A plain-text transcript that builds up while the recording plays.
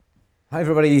Hi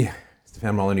everybody,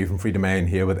 Stefan Molyneux from Freedomain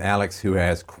here with Alex, who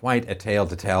has quite a tale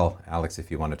to tell. Alex,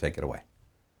 if you want to take it away.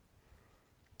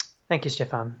 Thank you,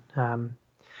 Stefan. I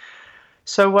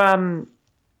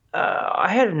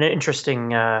had an interesting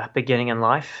beginning in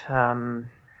life. From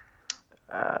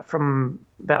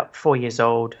about 4 years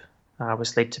old, I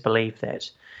was led to believe that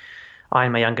I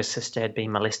and my younger sister had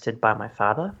been molested by my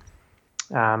father.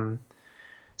 Um,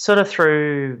 Sort of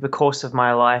through the course of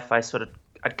my life,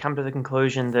 I'd come to the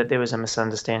conclusion that there was a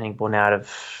misunderstanding born out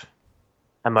of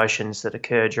emotions that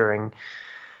occur during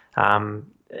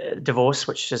divorce,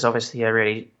 which is obviously a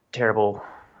really terrible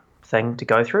thing to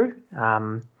go through.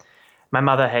 My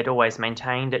mother had always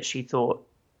maintained that she thought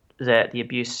that the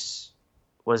abuse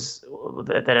was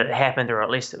that it happened, or at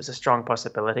least it was a strong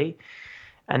possibility.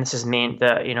 And this has meant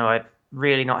that I've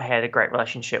really not had a great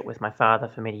relationship with my father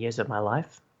for many years of my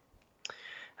life.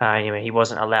 He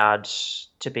wasn't allowed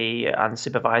to be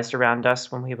unsupervised around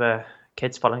us when we were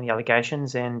kids following the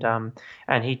allegations, and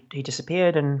he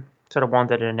disappeared and sort of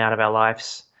wandered in and out of our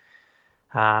lives.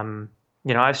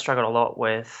 I've struggled a lot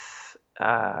with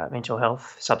mental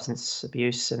health, substance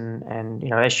abuse, and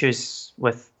issues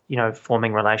with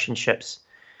forming relationships.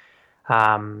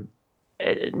 Not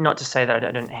to say that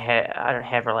I don't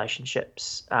have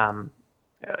relationships,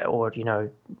 or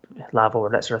love or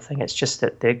that sort of thing. It's just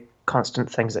that they're constant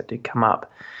things that do come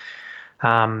up.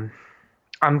 I'm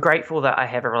grateful that I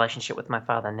have a relationship with my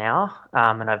father now,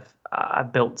 and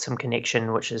I've built some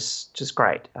connection, which is just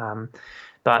great.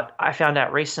 But I found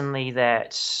out recently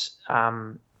that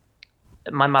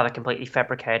my mother completely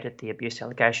fabricated the abuse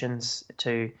allegations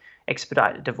to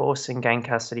expedite the divorce and gain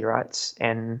custody rights.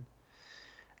 And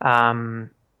I'm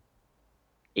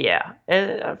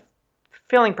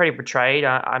feeling pretty betrayed.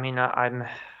 I'm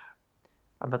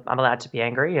allowed to be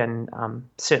angry, and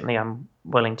certainly I'm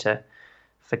willing to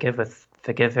forgive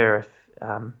her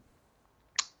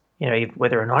if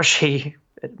whether or not she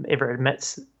ever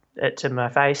admits it to my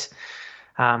face.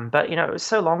 But it was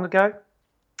so long ago,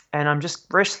 and I'm just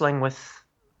wrestling with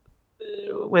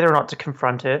whether or not to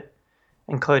confront her,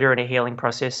 include her in a healing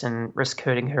process, and risk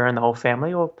hurting her and the whole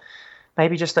family, or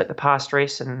maybe just let the past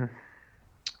rest and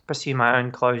pursue my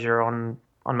own closure on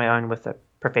my own with a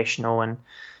professional and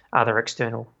other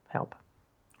external help.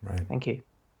 Right. Thank you.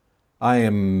 I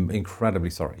am incredibly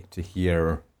sorry to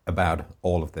hear about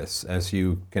all of this. As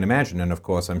you can imagine, and of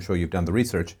course I'm sure you've done the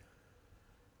research,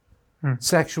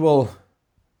 sexual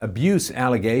abuse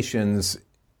allegations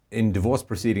in divorce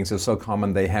proceedings are so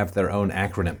common they have their own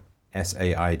acronym,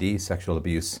 SAID, sexual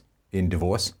abuse in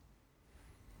divorce.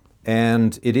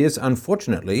 And it is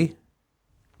unfortunately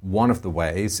one of the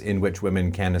ways in which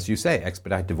women can, as you say,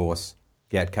 expedite divorce,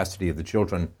 get custody of the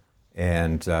children,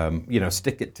 and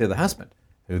stick it to the husband,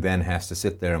 who then has to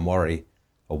sit there and worry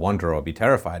or wonder or be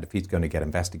terrified if he's going to get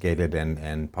investigated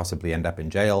and possibly end up in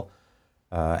jail.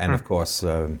 Of course,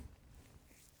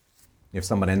 if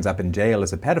someone ends up in jail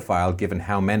as a pedophile, given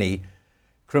how many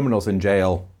criminals in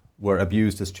jail were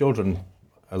abused as children,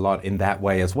 a lot in that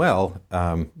way as well,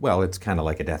 it's kind of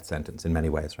like a death sentence in many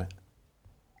ways, right?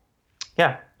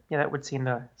 Yeah, that would seem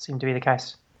to be the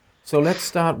case. So let's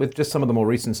start with just some of the more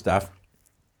recent stuff.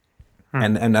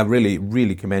 And I really,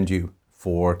 really commend you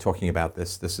for talking about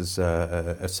this. This is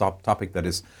a topic that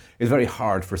is very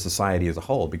hard for society as a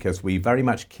whole, because we very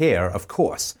much care, of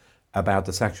course, about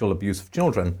the sexual abuse of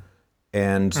children,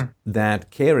 and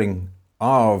that caring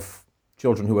of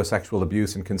children who are sexual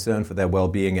abuse and concern for their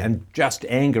well-being and just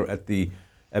anger at the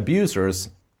abusers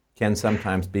can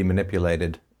sometimes be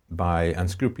manipulated by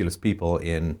unscrupulous people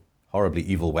in horribly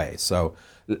evil ways. So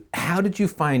how did you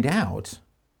find out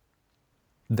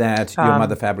that your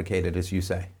mother fabricated, as you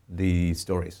say, the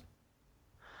stories?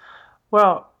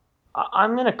 Well,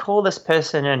 I'm going to call this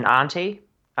person an auntie.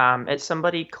 It's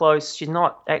somebody close. She's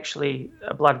not actually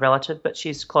a blood relative, but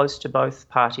she's close to both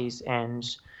parties. And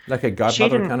like a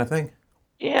godmother kind of thing?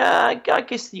 Yeah, I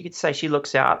guess you could say she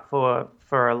looks out for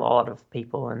a lot of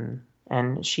people,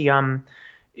 and she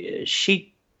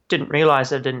didn't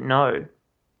realize, or didn't know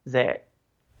that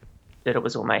it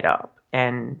was all made up.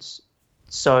 And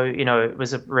so, it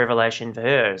was a revelation for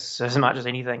her as much as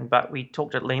anything. But we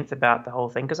talked at length about the whole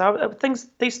thing, because I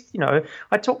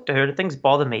talked to her, things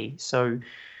bother me. So,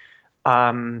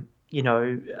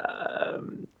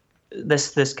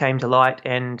 this came to light,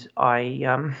 and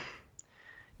I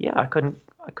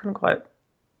couldn't quite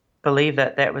believe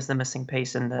that was the missing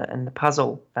piece in the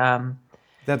puzzle. That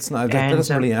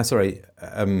doesn't really, sorry.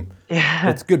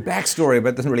 It's good backstory, but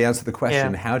it doesn't really answer the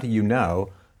question. Yeah. How do you know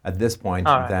at this point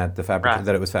that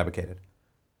that it was fabricated?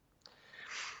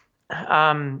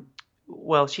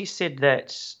 Well, she said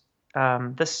that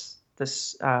this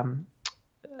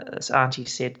this auntie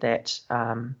said that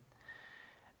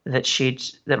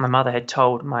that my mother had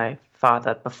told my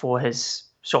father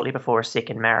shortly before his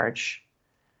second marriage.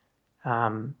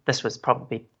 This was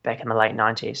probably back in the late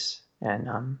 90s,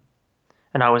 and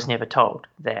I was never told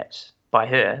that by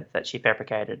her that she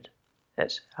fabricated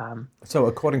it. So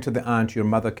according to the aunt, your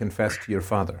mother confessed to your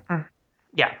father?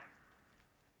 Yeah.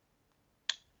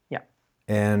 Yeah.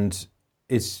 And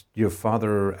is your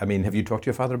father, have you talked to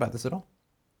your father about this at all?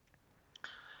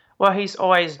 Well, he's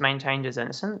always maintained his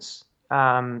innocence,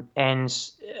 and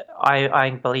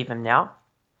I believe him now.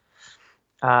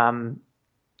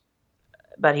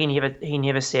 But he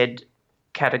never said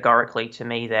categorically to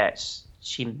me that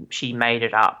she made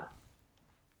it up.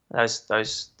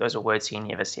 Those are words he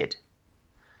never said.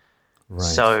 Right.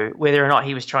 So whether or not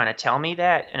he was trying to tell me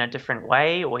that in a different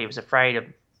way, or he was afraid of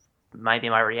maybe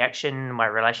my reaction, my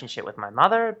relationship with my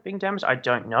mother being damaged, I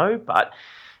don't know. But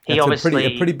he That's obviously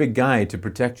a pretty big guy to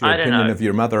protect your opinion of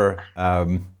your mother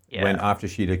when after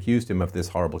she'd accused him of this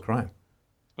horrible crime.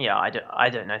 Yeah, I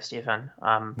don't know, Stefan.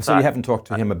 So you haven't talked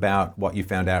to him about what you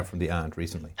found out from the aunt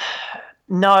recently?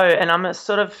 No, and I'm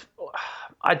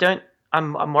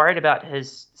I'm worried about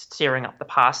his stirring up the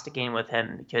past again with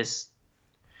him because,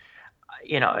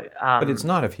 but it's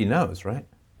not if he knows, right?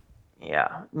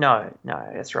 Yeah, no,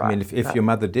 that's right. If your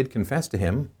mother did confess to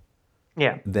him,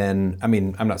 then,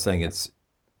 I'm not saying it's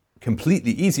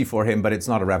completely easy for him, but it's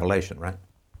not a revelation, right?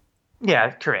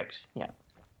 Yeah, correct. Yeah.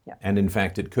 And in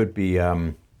fact, it could be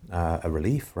a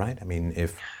relief, right?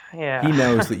 If he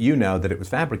knows that you know that it was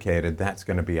fabricated, that's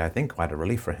going to be, I think, quite a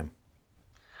relief for him.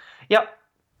 Yep.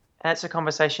 That's a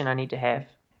conversation I need to have.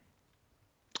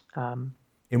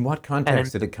 In what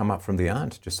context did it come up from the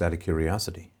aunt, just out of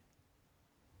curiosity?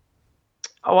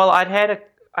 Well, I'd had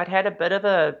a bit of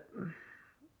a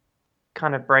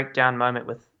kind of breakdown moment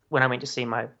when I went to see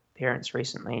my parents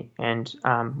recently, and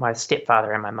my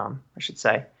stepfather and my mum, I should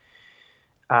say.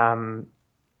 And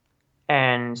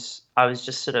I was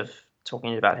just sort of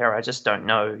talking about how I just don't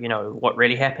know, what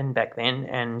really happened back then,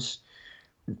 and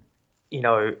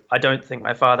I don't think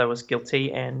my father was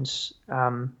guilty, and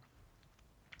blah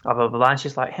blah blah. And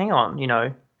she's like, "Hang on,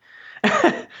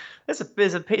 there's a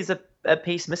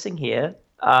piece missing here,"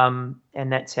 and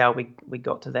that's how we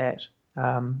got to that.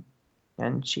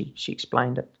 And she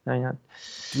explained it. Do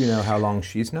you know how long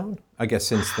she's known? I guess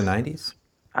since the 90s?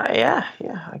 Yeah,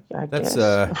 I guess.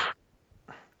 That's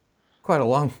quite a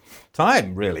long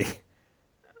time, really.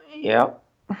 Yep.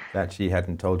 That she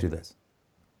hadn't told you this.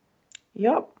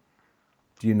 Yep.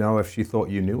 Do you know if she thought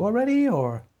you knew already,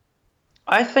 or?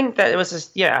 I think that it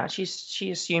was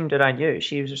she assumed that I knew.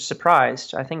 She was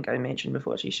surprised. I think I mentioned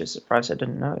before she was surprised I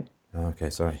didn't know. Oh, okay,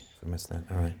 sorry. I missed that.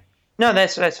 All right. No,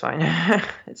 that's fine.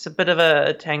 It's a bit of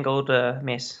a tangled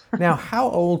mess. Now, how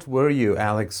old were you,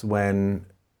 Alex, when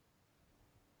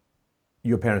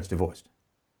your parents divorced?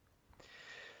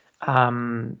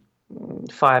 4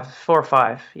 or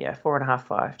 5. Yeah, 4.5,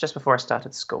 5. Just before I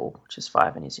started school, which is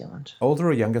 5 in New Zealand. Older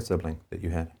or younger sibling that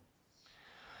you had?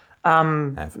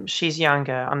 She's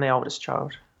younger. I'm the oldest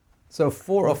child. So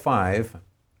 4 or 5,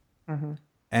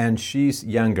 and she's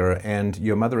younger, and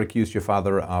your mother accused your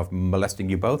father of molesting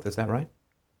you both. Is that right?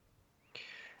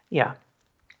 Yeah.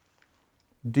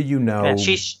 Do you know? Yeah,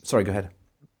 sorry, go ahead.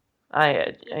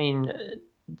 I mean,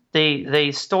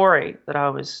 the story that I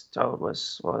was told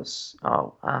was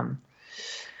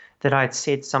that I'd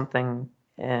said something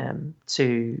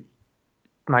to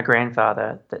my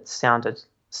grandfather that sounded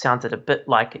a bit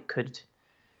like it could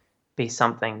be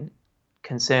something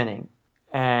concerning,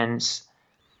 and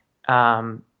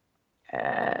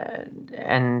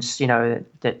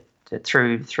that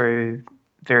through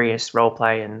various role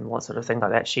play and what sort of thing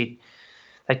like that,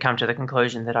 they'd come to the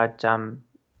conclusion that I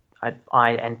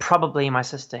and probably my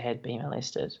sister had been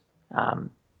molested,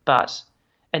 but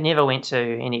it never went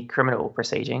to any criminal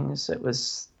proceedings. It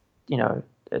was,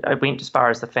 it went as far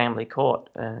as the family court,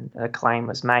 and a claim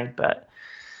was made, but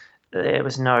there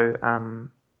was no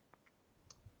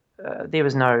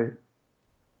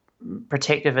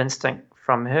protective instinct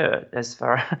from her as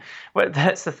far. Well,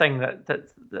 that's the thing that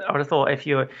I would have thought, if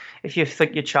you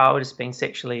think your child is being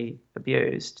sexually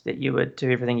abused, that you would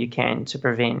do everything you can to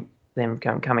prevent them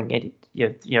coming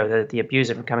the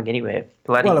abuser from coming anywhere.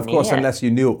 Well, of course, unless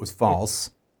you knew it was false.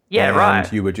 Yeah, and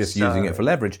right. You were just using it for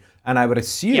leverage. And I would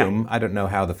assume, I don't know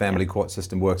how the family court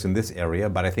system works in this area,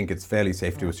 but I think it's fairly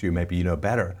safe to assume, maybe you know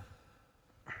better,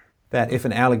 that if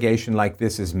an allegation like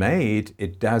this is made,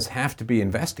 it does have to be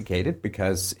investigated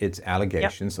because it's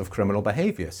allegations of criminal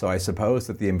behavior. So I suppose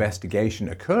that the investigation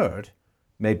occurred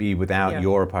maybe without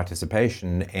your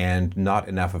participation, and not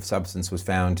enough of substance was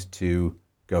found to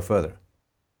go further.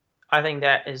 I think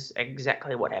that is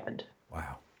exactly what happened.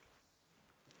 Wow.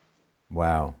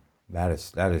 Wow. That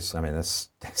is, I mean, that's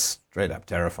straight up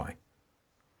terrifying.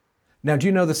 Now, do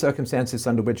you know the circumstances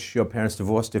under which your parents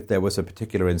divorced? If there was a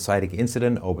particular inciting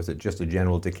incident, or was it just a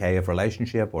general decay of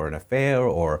relationship or an affair,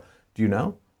 or do you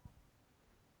know?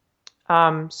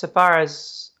 So far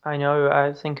as I know,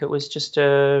 I think it was just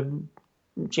a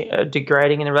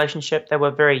degrading in the relationship. They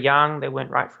were very young. They weren't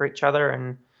right for each other.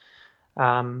 And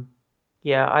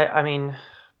yeah, I mean,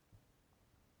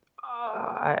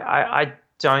 I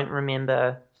don't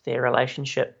remember their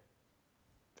relationship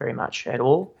very much at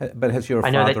all. But has your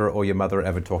father or your mother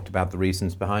ever talked about the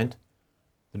reasons behind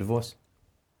the divorce?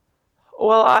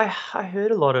 Well, I heard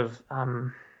a lot of,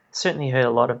 certainly heard a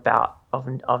lot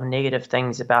of negative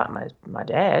things about my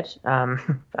dad,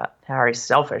 about how he's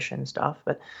selfish and stuff.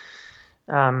 But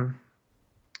I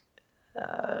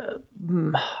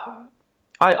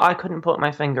couldn't put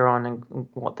my finger on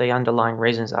what the underlying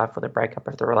reasons are for the breakup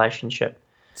of the relationship.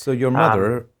 So your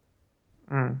mother,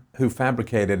 who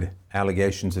fabricated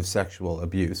allegations of sexual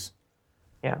abuse,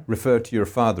 referred to your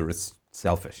father as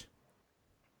selfish.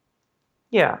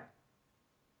 Yeah.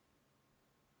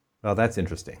 Well, that's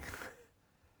interesting.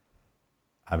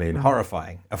 I mean,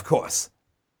 horrifying, of course,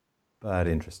 but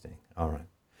interesting. All right.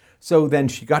 So then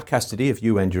she got custody of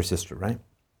you and your sister, right?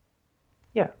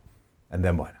 Yeah. And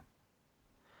then what?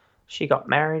 She got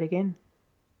married again.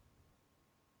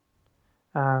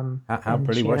 How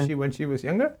pretty was she when she was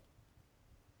younger?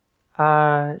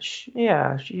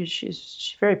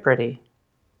 She's very pretty.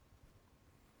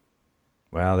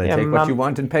 Well, they take what you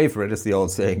want and pay for it, as the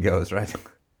old saying goes, right?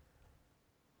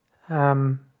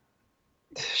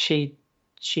 She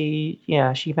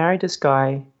married this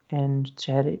guy, and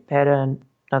she had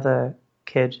another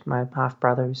kid, my half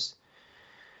brother's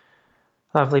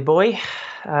lovely boy,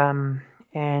 and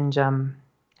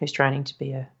he's training to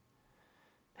be a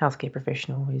healthcare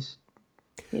professional. He's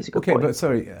a good boy. Okay, but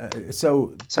sorry. The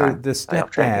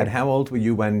stepdad. How old were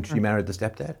you when she married the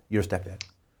stepdad? Your stepdad.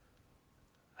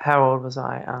 How old was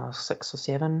I? 6 or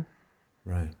 7.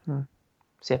 Right.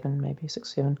 7, maybe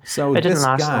 6, 7. So this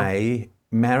guy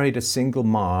married a single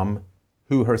mom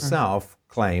who herself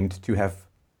claimed to have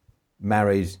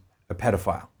married a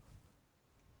pedophile.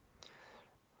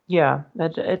 Yeah,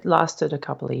 it lasted a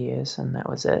couple of years, and that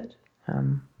was it.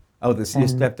 Your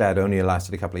stepdad only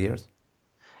lasted a couple of years?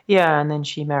 Yeah, and then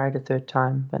she married a third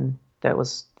time, and that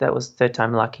was third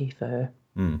time lucky for her.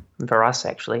 For us,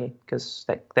 actually, because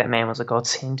that man was a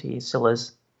godsend. He still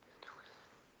is.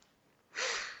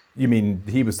 You mean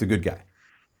he was the good guy?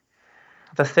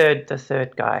 The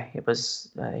third guy. It was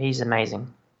he's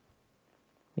amazing.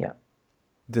 Yeah.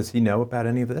 Does he know about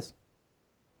any of this?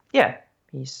 Yeah,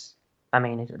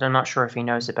 I'm not sure if he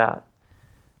knows about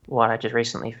what I just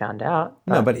recently found out.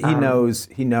 But he knows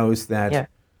that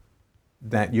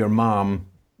that your mom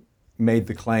made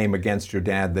the claim against your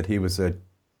dad that he was a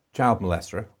child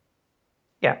molester.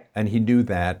 Yeah. And he knew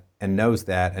that and knows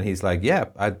that, and he's like, yeah,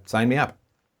 sign me up.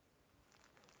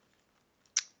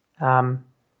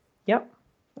 Yep,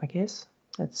 I guess.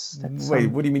 That's Wait,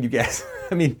 what do you mean you guess?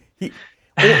 I mean,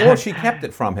 or she kept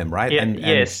it from him, right? Yeah,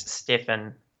 yes,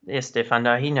 Stefan. Yes, Stefan.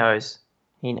 No, he knows.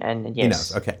 He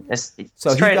knows. Okay.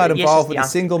 So he got involved with a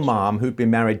single mom who'd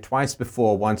been married twice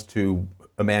before, once to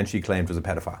a man she claimed was a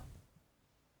pedophile.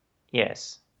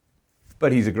 Yes.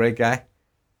 But he's a great guy.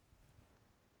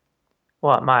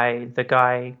 What, the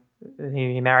guy who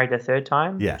he married the third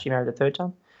time? Yeah. She married the third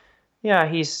time? Yeah,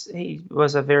 he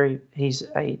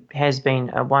has been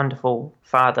a wonderful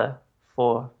father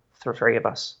for the three of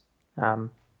us. For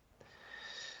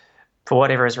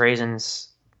whatever his reasons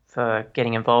for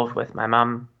getting involved with my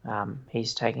mum,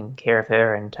 he's taking care of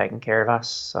her and taking care of us.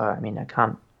 So, I mean, I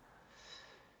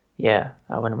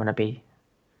wouldn't want to be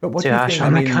too harsh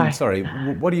on the guy. Sorry,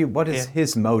 what is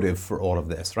his motive for all of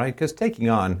this, right? Because taking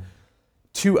on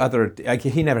he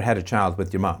never had a child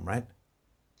with your mom, right?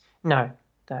 No.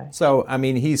 So, I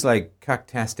mean, he's like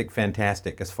cucktastic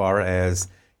fantastic as far as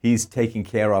he's taking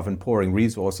care of and pouring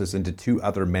resources into 2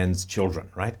 other men's children,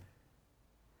 right?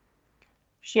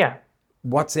 Yeah.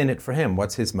 What's in it for him?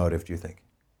 What's his motive, do you think?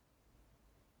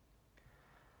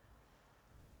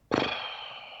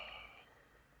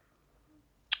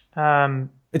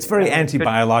 It's very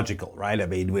anti-biological, right? I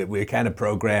mean, we're kind of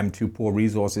programmed to pour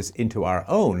resources into our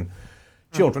own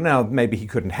children. Now, maybe he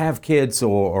couldn't have kids,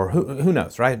 or who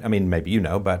knows, right? I mean, maybe you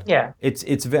know, but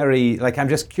it's very, like, I'm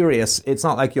just curious. It's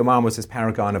not like your mom was his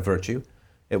paragon of virtue.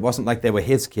 It wasn't like they were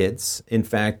his kids. In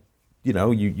fact,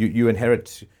 you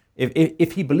inherit.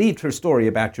 If he believed her story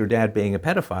about your dad being a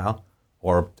pedophile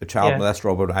or a child molester,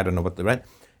 or I don't know what right.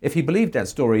 If he believed that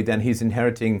story, then he's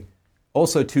inheriting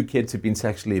also 2 kids who've been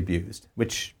sexually abused,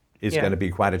 which is going to be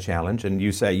quite a challenge. And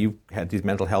you say you had these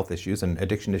mental health issues and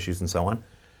addiction issues and so on.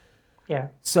 Yeah.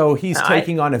 So he's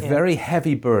taking on a very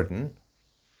heavy burden.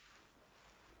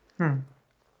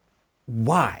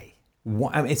 Why?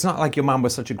 I mean, it's not like your mom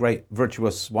was such a great,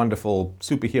 virtuous, wonderful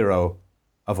superhero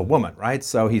of a woman, right?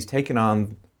 So he's taken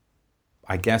on,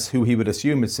 I guess, who he would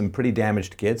assume is some pretty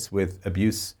damaged kids with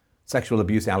sexual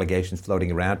abuse allegations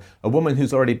floating around. A woman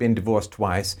who's already been divorced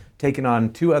twice, taken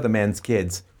on 2 other men's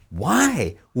kids.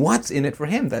 Why? What's in it for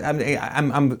him?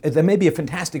 There may be a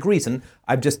fantastic reason.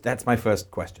 That's my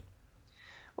first question.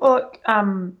 Well,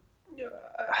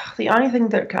 the only thing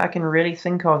that I can really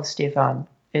think of, Stefan,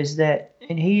 is that,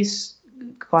 and he's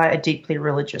quite a deeply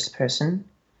religious person,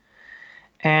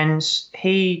 and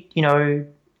he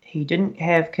didn't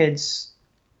have kids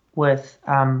with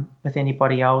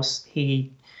anybody else.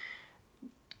 They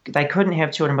couldn't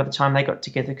have children by the time they got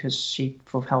together because she,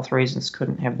 for health reasons,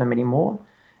 couldn't have them anymore.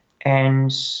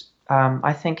 And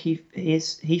I think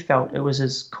he felt it was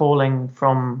his calling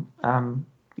from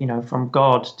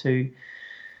God to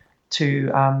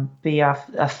be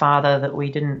a father that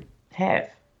we didn't have.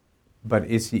 But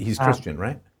he's Christian,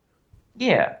 right?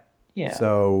 Yeah.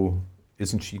 So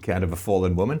isn't she kind of a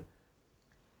fallen woman?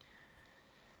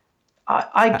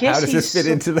 I guess. How does this fit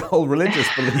into the whole religious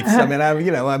beliefs? I mean,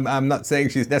 I'm not saying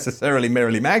she's necessarily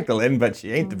Mary Magdalene, but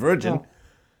she ain't the Virgin.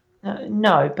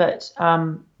 No, but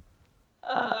I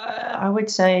would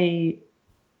say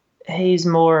he's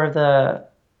more of the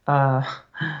I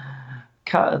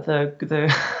don't know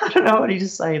what to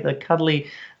say,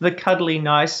 the cuddly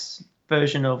nice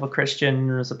version of a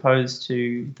Christian, as opposed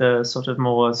to the sort of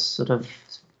more sort of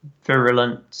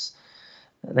virulent,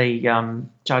 the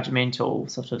judgmental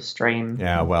sort of stream.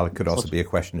 Yeah, well, it could also be a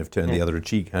question of turn the other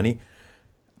cheek, honey.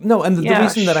 No, and the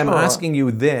reason that I'm asking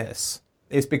you this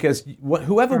is because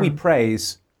whoever we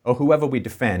praise or whoever we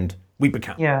defend, we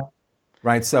become. Yeah.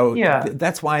 Right, so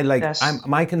that's why,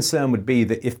 my concern would be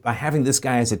that if by having this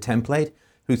guy as a template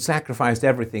who sacrificed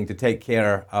everything to take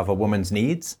care of a woman's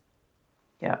needs,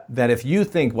 that if you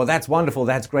think, well, that's wonderful,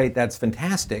 that's great, that's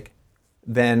fantastic,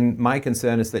 then my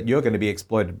concern is that you're going to be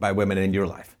exploited by women in your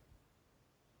life.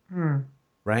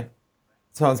 Right?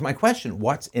 So that's my question.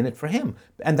 What's in it for him?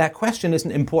 And that question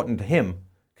isn't important to him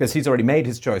because he's already made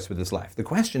his choice with his life. The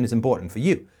question is important for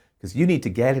you because you need to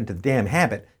get into the damn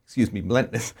habit, excuse me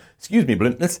bluntness,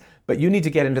 but you need to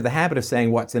get into the habit of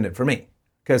saying what's in it for me.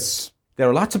 Because there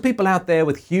are lots of people out there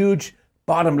with huge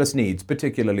bottomless needs,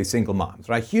 particularly single moms,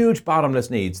 right? Huge bottomless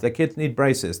needs. Their kids need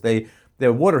braces.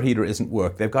 Their water heater isn't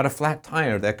working. They've got a flat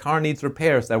tire. Their car needs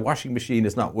repairs. Their washing machine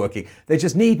is not working. They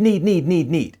just need.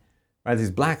 Right?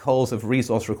 These black holes of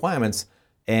resource requirements.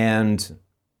 And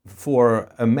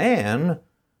for a man,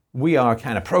 we are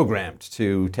kind of programmed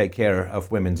to take care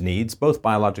of women's needs, both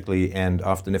biologically and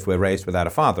often if we're raised without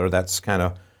a father, that's kind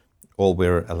of all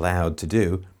we're allowed to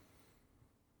do.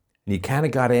 And you kind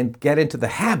of got to get into the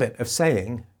habit of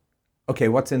saying, okay,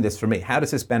 what's in this for me? How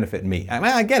does this benefit me? I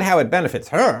mean, I get how it benefits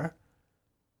her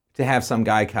to have some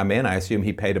guy come in. I assume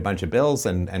he paid a bunch of bills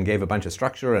and gave a bunch of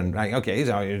structure and, okay,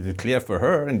 so it's clear for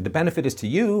her. And the benefit is to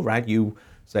you, right? You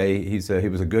say he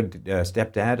was a good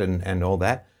stepdad and all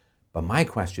that. But my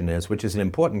question is, which is an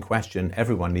important question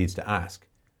everyone needs to ask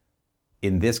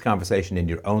in this conversation in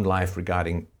your own life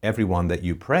regarding everyone that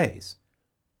you praise,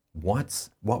 what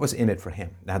was in it for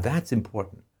him? Now that's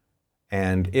important.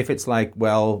 And if it's like,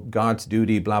 well, God's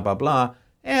duty, blah, blah, blah,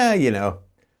 maybe.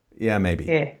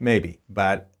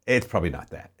 But it's probably not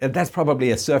that. That's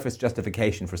probably a surface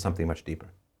justification for something much deeper.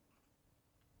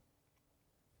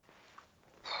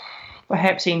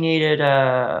 Perhaps he needed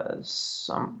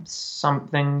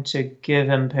something to give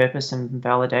him purpose and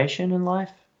validation in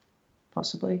life,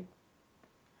 possibly.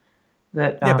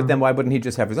 But then why wouldn't he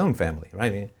just have his own family,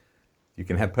 right? I mean, you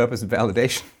can have purpose and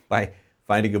validation by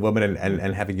finding a woman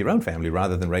and having your own family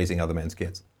rather than raising other men's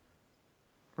kids.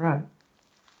 Right.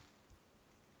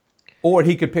 Or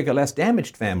he could pick a less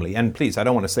damaged family. And please, I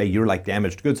don't want to say you're like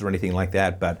damaged goods or anything like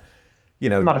that, but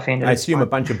I'm not offended. I assume a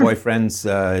bunch of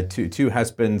boyfriends, two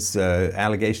husbands,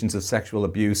 allegations of sexual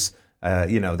abuse.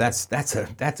 That's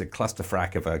a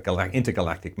clusterfuck of a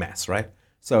intergalactic mess, right?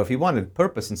 So if he wanted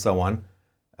purpose and so on,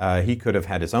 he could have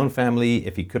had his own family.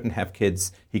 If he couldn't have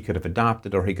kids, he could have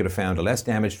adopted, or he could have found a less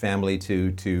damaged family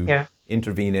to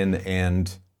intervene in.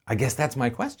 And I guess that's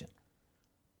my question.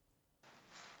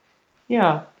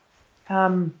 Yeah.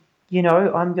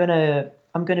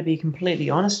 I'm gonna be completely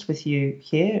honest with you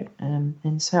here,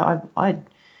 and so I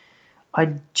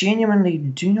genuinely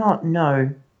do not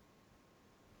know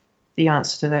the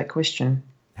answer to that question.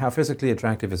 How physically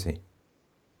attractive is he?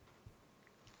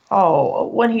 Oh,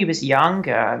 when he was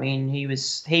younger, I mean, he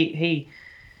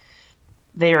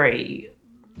very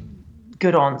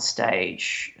good on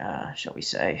stage, shall we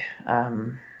say.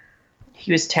 He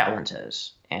was talented,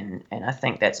 and I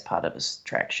think that's part of his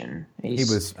attraction. He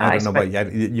was, I don't know, but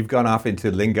you've gone off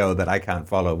into lingo that I can't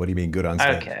follow. What do you mean good on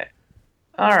stage? Okay.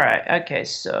 All right. Okay.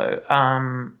 So,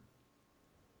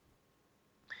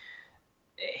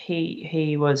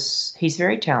 he's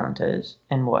very talented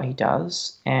in what he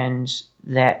does, and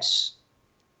that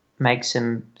makes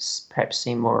him perhaps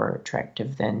seem more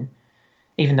attractive than,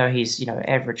 even though he's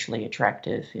averagely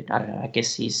attractive. I don't know. I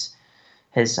guess his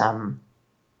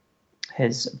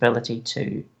ability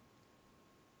to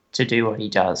do what he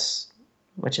does,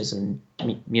 which is in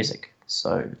music.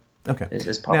 So okay.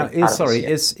 Is probably now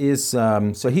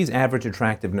so he's average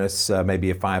attractiveness, maybe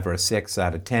a 5 or a 6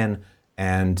 out of 10.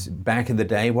 And back in the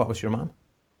day, what was your mom?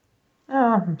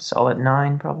 Solid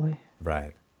 9, probably.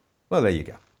 Right. Well, there you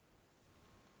go.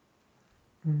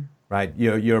 Right.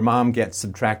 Your mom gets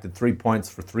subtracted 3 points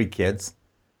for 3 kids.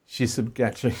 She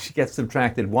gets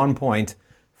subtracted 1 point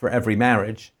for every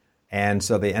marriage, and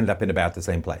so they end up in about the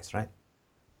same place, right?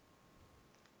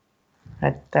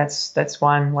 That's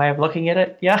one way of looking at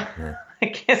it. Yeah. I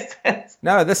guess that's...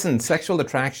 No, listen, sexual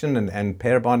attraction and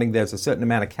pair bonding, there's a certain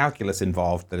amount of calculus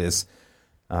involved that is,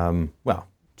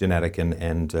 genetic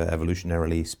and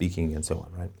evolutionarily speaking and so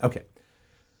on, right? Okay.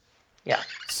 Yeah.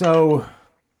 So,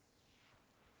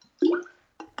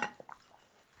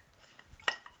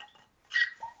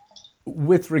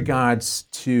 with regards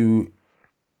to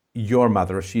your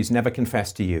mother, she's never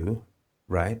confessed to you,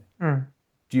 right? Mm.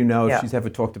 Do you know if she's ever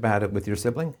talked about it with your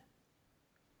sibling?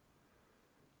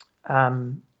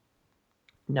 No,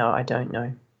 I don't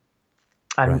know.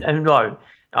 Right. No,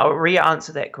 I'll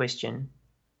re-answer that question.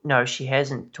 No, she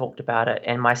hasn't talked about it,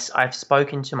 and I've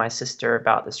spoken to my sister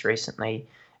about this recently,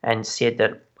 and said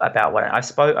that about what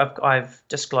I've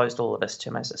disclosed all of this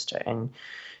to my sister, and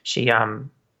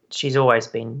she's always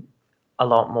been a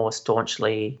lot more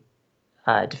staunchly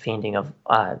defending of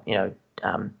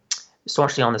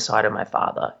staunchly on the side of my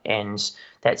father, and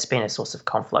that's been a source of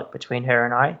conflict between her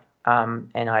and I.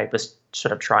 And I was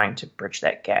sort of trying to bridge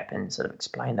that gap and sort of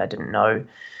explain that I didn't know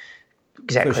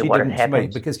exactly what had happened.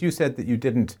 Wait, because you said that you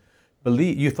didn't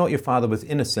believe, you thought your father was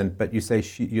innocent, but you say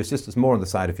your sister's more on the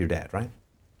side of your dad, right?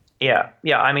 Yeah.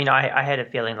 I mean, I had a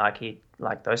feeling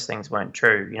like those things weren't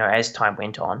true, as time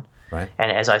went on. Right.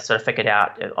 And as I sort of figured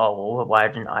out,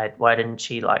 why didn't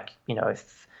she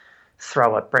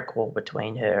throw a brick wall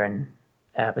between her and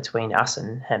between us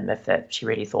and him if that she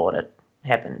really thought it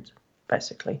happened,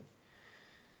 basically.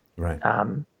 Right.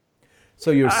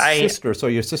 So your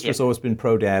sister's always been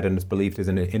pro-dad and has believed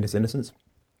in his innocence?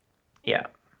 Yeah.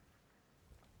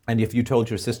 And if you told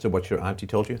your sister what your auntie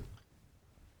told you?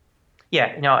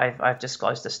 Yeah, I've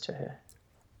disclosed this to her.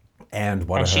 And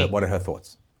what are her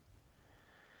thoughts?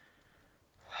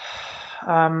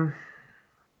 Well,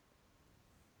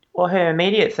 her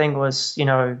immediate thing was,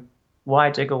 why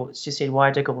dig all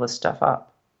this stuff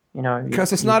up?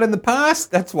 Because it's not in the past,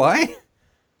 that's why.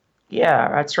 Yeah,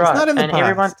 that's right. It's not in the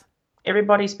past.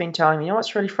 Everybody's been telling me,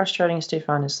 what's really frustrating,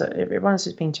 Stefan, is that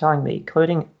everyone's been telling me,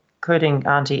 including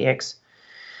Auntie X.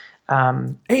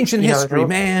 Ancient history,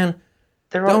 man.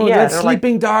 Don't let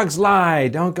sleeping dogs lie.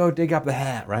 Don't go dig up the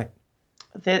hat, right?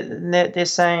 They're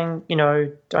saying,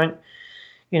 don't...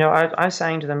 I'm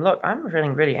saying to them, look, I'm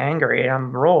feeling really angry and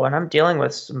I'm raw and I'm dealing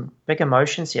with some big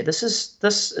emotions here. This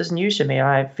is new to me.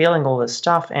 I'm feeling all this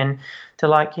stuff, and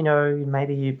to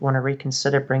maybe you want to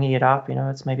reconsider bringing it up.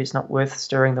 It's not worth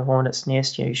stirring the hornet's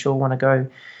nest. You sure want to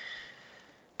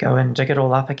go and dig it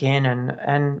all up again.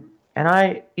 And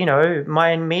I,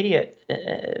 my immediate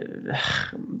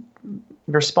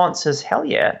response is hell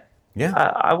yeah. Yeah.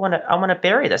 I want to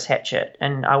bury this hatchet,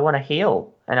 and I want to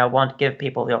heal, and I want to give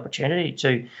people the opportunity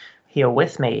to heal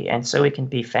with me, and so we can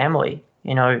be family,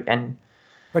 and.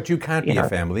 But you can't be a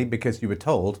family because you were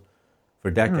told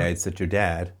for decades that your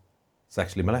dad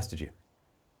sexually molested you.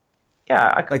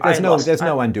 Yeah, there's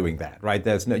no undoing that, right?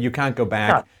 You can't go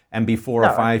back and be 4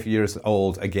 or 5 years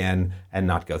old again and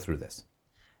not go through this.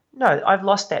 No, I've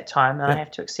lost that time, and I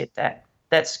have to accept that.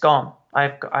 That's gone.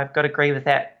 I've got to grieve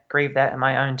that in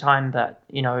my own time, but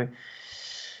there's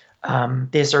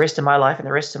the rest of my life and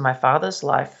the rest of my father's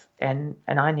life, and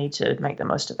I need to make the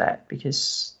most of that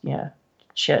because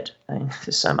shit, I mean,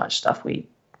 there's so much stuff we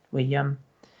could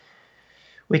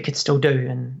still do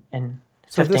in 15 or 20 years.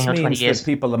 So this means that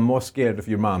people are more scared of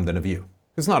your mom than of you.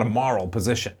 It's not a moral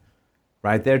position,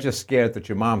 right? They're just scared that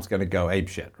your mom's going to go ape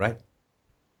shit, right?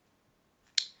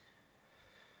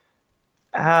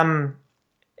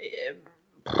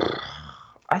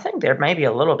 I think they're maybe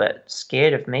a little bit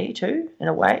scared of me too, in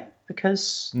a way,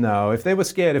 because... No, if they were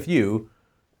scared of you,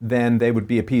 then they would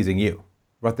be appeasing you.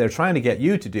 What they're trying to get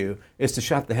you to do is to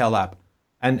shut the hell up.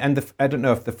 And I don't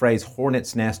know if the phrase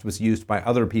hornet's nest was used by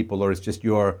other people or it's just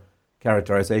your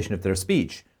characterization of their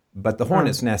speech, but the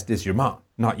hornet's nest is your mom,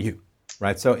 not you,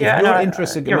 right? So if you're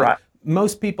interested... You're right.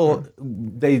 Most people,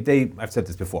 I've said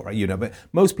this before, right? But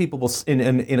most people will,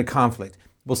 in a conflict,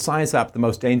 will size up the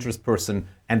most dangerous person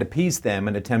and appease them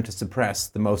and attempt to suppress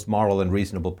the most moral and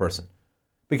reasonable person.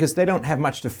 Because they don't have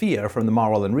much to fear from the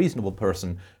moral and reasonable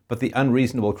person, but the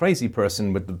unreasonable, crazy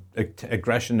person with the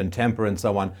aggression and temper and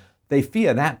so on, they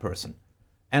fear that person.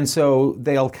 And so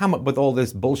they'll come up with all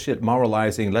this bullshit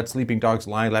moralizing, let sleeping dogs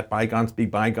lie, let bygones be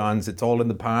bygones, it's all in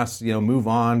the past, move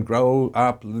on, grow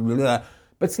up, blah, blah, blah.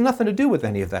 But it's nothing to do with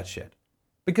any of that shit.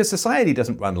 Because society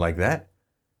doesn't run like that.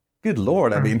 Good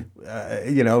Lord, I mean,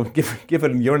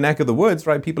 given your neck of the woods,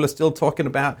 right, people are still talking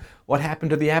about what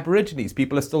happened to the Aborigines.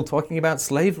 People are still talking about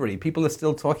slavery. People are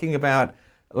still talking about,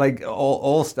 like,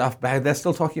 all stuff back. They're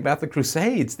still talking about the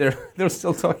Crusades. They're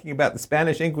still talking about the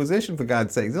Spanish Inquisition, for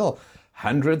God's sake. It's all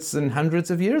hundreds and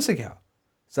hundreds of years ago,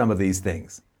 some of these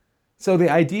things. So the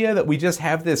idea that we just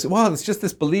have this, it's just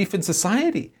this belief in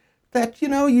society that, you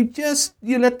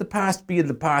let the past be in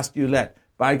the past, you let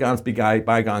bygones be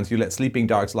bygones, you let sleeping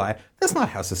dogs lie. That's not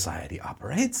how society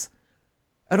operates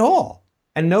at all.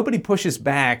 And nobody pushes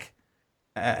back,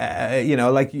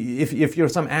 like if you're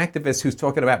some activist who's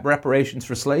talking about reparations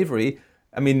for slavery,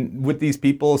 I mean, would these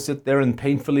people sit there and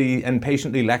painfully and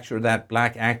patiently lecture that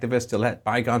black activist to let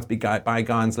bygones be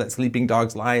bygones, let sleeping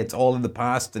dogs lie, it's all in the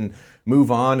past and move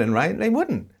on, and right? They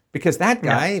wouldn't. Because that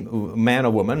guy, man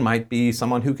or woman, might be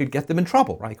someone who could get them in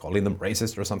trouble, right? Calling them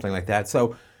racist or something like that.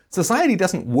 So society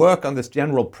doesn't work on this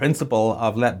general principle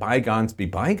of let bygones be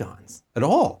bygones at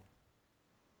all.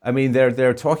 I mean,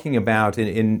 they're talking about,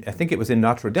 in I think it was in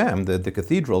Notre Dame, the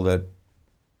cathedral that,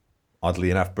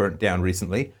 oddly enough, burnt down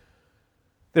recently.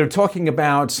 They're talking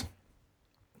about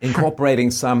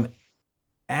incorporating some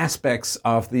aspects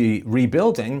of the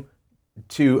rebuilding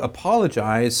to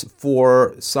apologize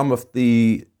for some of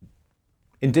the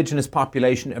indigenous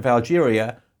population of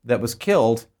Algeria that was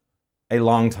killed a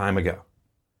long time ago.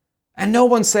 And no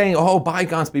one's saying,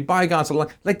 bygones be bygones.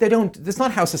 Like they don't, that's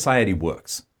not how society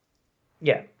works.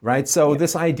 Yeah. Right? So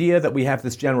this idea that we have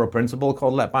this general principle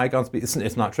called let bygones be,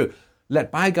 it's not true.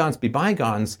 Let bygones be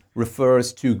bygones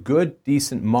refers to good,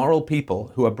 decent, moral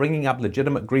people who are bringing up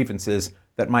legitimate grievances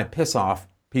that might piss off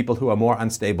people who are more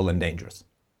unstable and dangerous.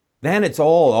 Then it's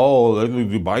all,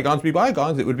 bygones be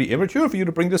bygones. It would be immature for you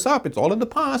to bring this up. It's all in the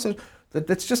past.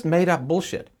 That's just made up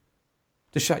bullshit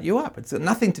to shut you up. It's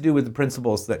nothing to do with the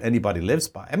principles that anybody lives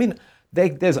by. I mean,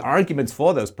 there's arguments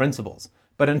for those principles,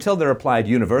 but until they're applied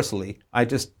universally, I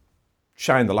just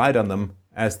shine the light on them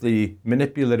as the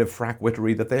manipulative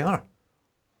frackwittery that they are.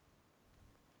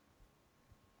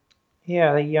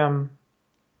 Yeah,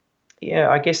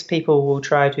 I guess people will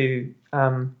try to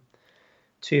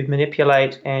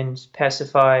manipulate and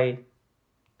pacify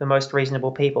the most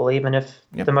reasonable people, even if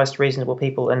the most reasonable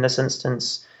people in this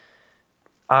instance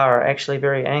are actually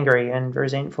very angry and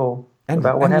resentful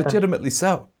about what happened. And legitimately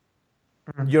so.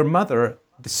 Mm-hmm. Your mother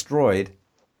destroyed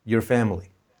your family.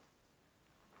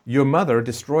 Your mother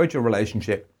destroyed your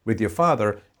relationship with your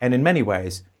father, and in many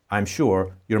ways, I'm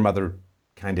sure your mother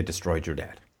kind of destroyed your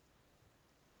dad.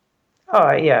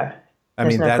 Oh, yeah.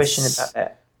 There's no question about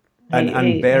that. An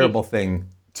unbearable thing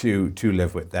to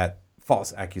live with, that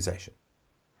false accusation.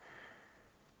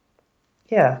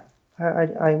 Yeah,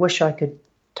 I wish I could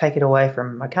take it away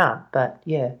from him. I can't, but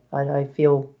yeah, I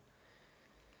feel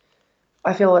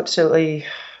absolutely.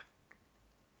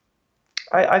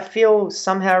 I feel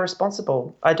somehow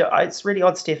responsible. It's really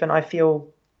odd, Stefan. I feel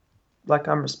like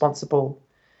I'm responsible,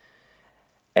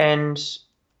 and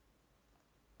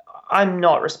I'm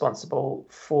not responsible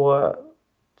for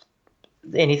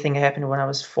anything that happened when I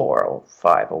was 4 or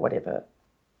 5 or whatever.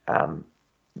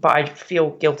 But I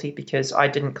feel guilty because I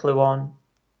didn't clue on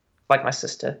like my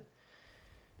sister.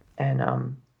 And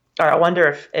I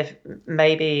wonder if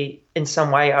maybe in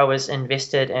some way I was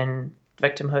invested in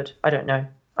victimhood. I don't know.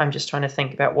 I'm just trying to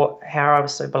think about how I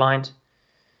was so blind.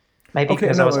 Maybe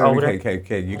because I was older.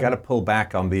 Okay. You got to pull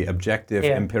back on the objective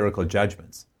empirical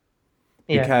judgments.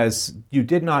 Because you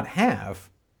did not have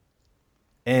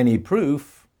any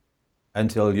proof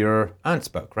until your aunt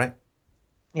spoke, right?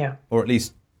 Yeah. Or at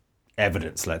least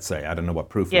evidence, let's say. I don't know what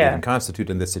proof would even constitute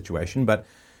in this situation, but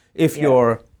if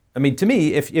your I mean, to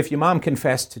me, if your mom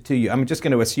confessed to you, I'm just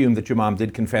going to assume that your mom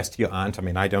did confess to your aunt. I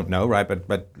mean, I don't know, right?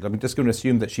 But I'm just going to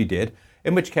assume that she did,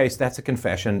 in which case that's a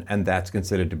confession and that's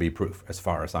considered to be proof, as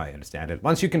far as I understand it.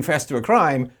 Once you confess to a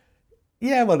crime,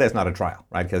 yeah, well, there's not a trial,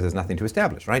 right? Because there's nothing to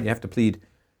establish, right? You have to plead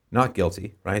not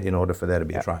guilty, right, in order for there to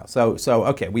be a trial. So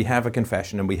okay, we have a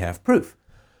confession and we have proof.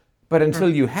 But until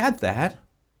you had that,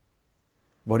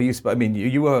 what do you? I mean,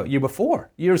 you were 4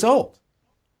 years old.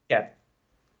 Yeah.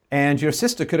 And your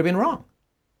sister could have been wrong.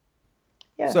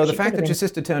 Yeah. So the fact that your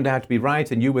sister turned out to be right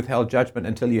and you withheld judgment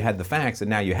until you had the facts, and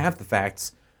now you have the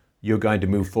facts, you're going to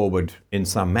move forward in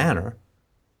some manner.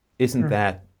 Isn't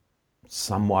that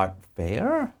somewhat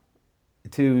fair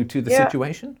to the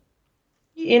situation?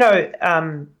 You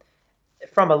know,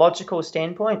 from a logical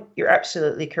standpoint, you're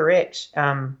absolutely correct.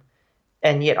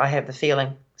 And yet I have the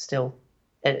feeling still.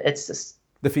 It's just...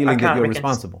 The feeling that you're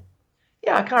responsible.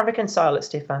 Yeah, I can't reconcile it,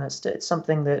 Stefan. It's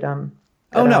something that...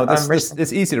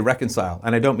 It's easy to reconcile.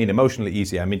 And I don't mean emotionally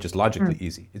easy. I mean just logically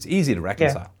easy. It's easy to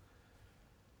reconcile. Yeah.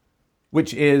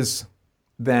 Which is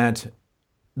that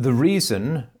the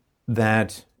reason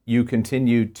that you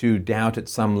continue to doubt at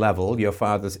some level your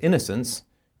father's innocence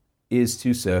is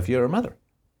to serve your mother.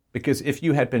 Because if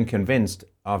you had been convinced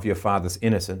of your father's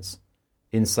innocence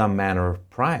in some manner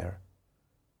prior,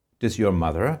 does your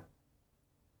mother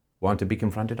want to be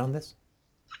confronted on this?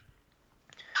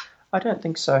 I don't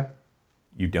think so.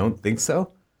 You don't think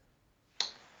so?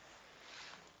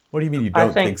 What do you mean you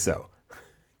don't think so?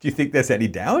 Do you think there's any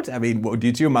doubt? I mean,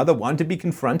 did your mother want to be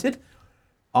confronted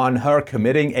on her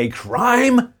committing a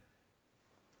crime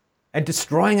and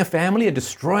destroying a family and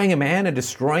destroying a man and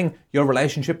destroying your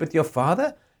relationship with your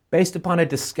father based upon a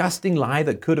disgusting lie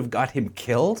that could have got him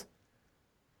killed?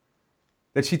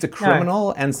 That she's a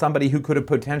criminal and somebody who could have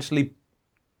potentially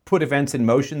put events in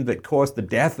motion that caused the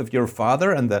death of your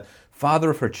father and the father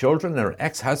of her children and her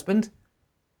ex-husband?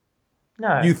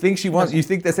 No. You think you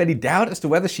think there's any doubt as to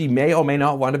whether she may or may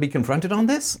not want to be confronted on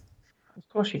this? Of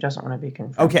course she doesn't want to be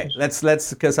confronted. Okay, let's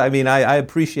because I mean I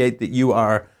appreciate that you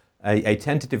are a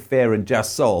tentative, fair and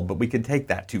just soul, but we can take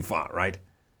that too far, right?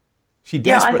 She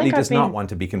desperately does not want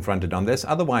to be confronted on this,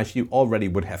 otherwise she already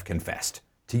would have confessed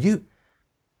to you.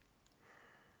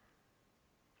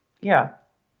 Yeah.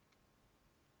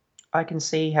 I can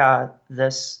see how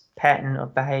this pattern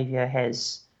of behavior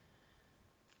has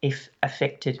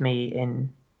affected me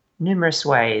in numerous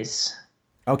ways.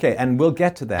 Okay, and we'll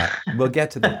get to that. But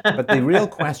the real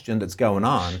question that's going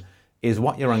on is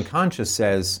what your unconscious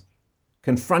says,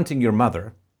 confronting your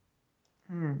mother.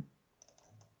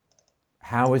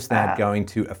 How is that going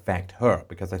to affect her?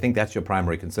 Because I think that's your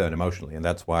primary concern emotionally, and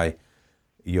that's why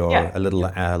you're a little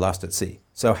lost at sea.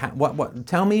 So what?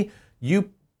 Tell me,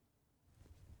 you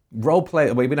role play.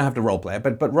 Well, we don't have to role play it,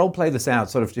 but role play this out,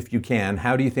 sort of, if you can.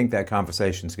 How do you think that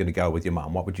conversation is going to go with your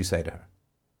mom? What would you say to her?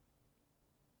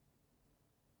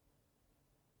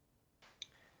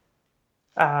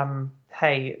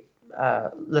 Hey,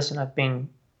 listen, I've been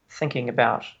thinking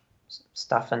about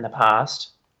stuff in the past,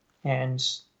 and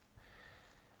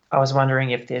I was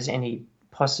wondering if there's any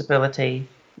possibility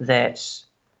that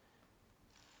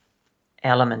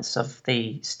elements of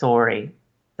the story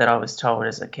that I was told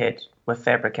as a kid were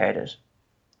fabricated.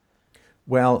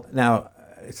 Well, now,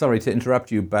 sorry to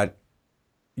interrupt you, but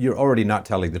you're already not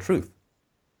telling the truth.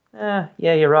 Yeah,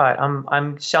 you're right.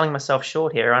 I'm selling myself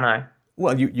short here, aren't I?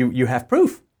 Well, you have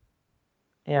proof.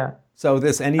 Yeah. So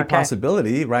there's any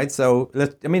possibility, right? So,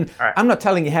 I'm not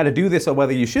telling you how to do this or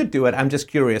whether you should do it. I'm just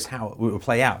curious how it will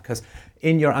play out. Because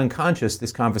in your unconscious,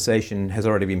 this conversation has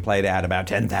already been played out about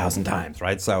 10,000 times,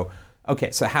 right? So,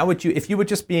 so how would you, if you were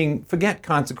just forget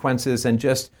consequences and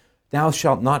just, thou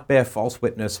shalt not bear false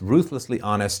witness, ruthlessly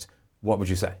honest, what would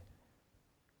you say?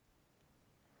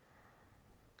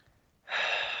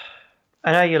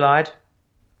 I know you lied.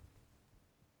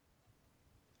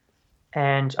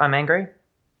 And I'm angry.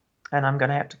 And I'm going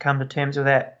to have to come to terms with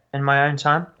that in my own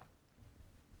time.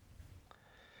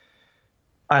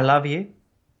 I love you.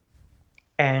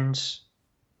 And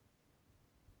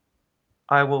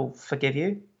I will forgive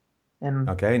you.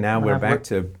 Okay, now we're back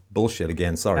to bullshit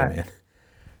again. Sorry, man.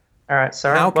 All right,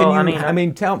 sorry. How can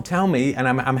you? Tell me, and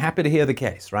I'm happy to hear the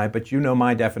case, right? But you know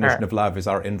my definition of love is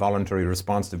our involuntary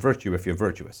response to virtue if you're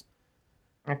virtuous.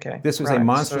 Okay. This was a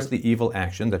monstrously evil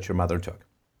action that your mother took,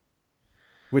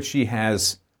 which she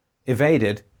has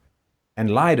evaded and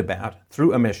lied about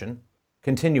through omission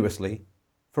continuously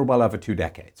for well over 2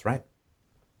 decades, right?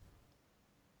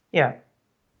 Yeah.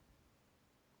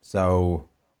 So,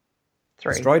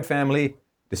 3. Destroyed family,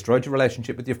 destroyed your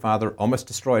relationship with your father, almost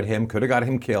destroyed him, could have got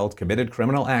him killed, committed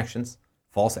criminal actions.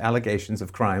 False allegations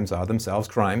of crimes are themselves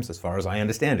crimes, as far as I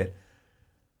understand it.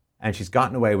 and she's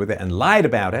gotten away with it and lied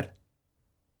about it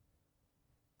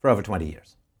for over 20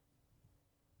 years.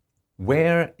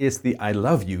 Where is the I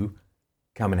love you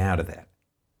coming out of that?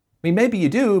 I mean, maybe you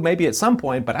do, maybe at some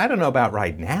point, but I don't know about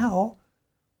right now.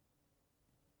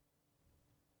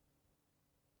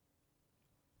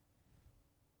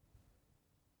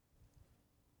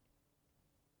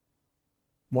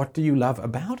 What do you love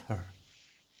about her?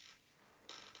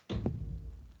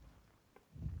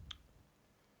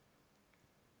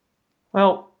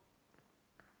 Well,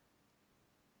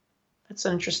 that's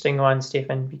an interesting one,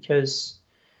 Stefan, because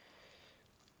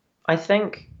I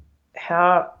think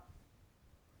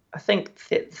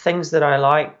things that I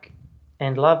like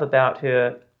and love about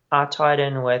her are tied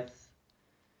in with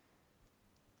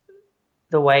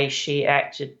the way she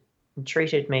acted and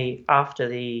treated me after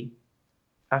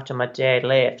my dad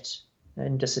left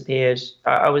and disappeared.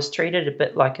 I was treated a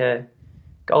bit like a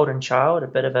golden child, a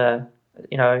bit of a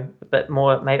bit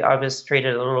more, maybe I was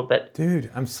treated a little bit.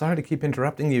 Dude, I'm sorry to keep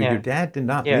interrupting you. Yeah. Your dad did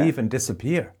not leave and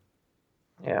disappear.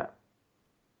 Yeah.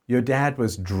 Your dad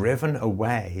was driven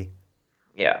away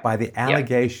by the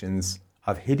allegations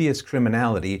of hideous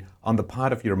criminality on the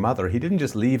part of your mother. He didn't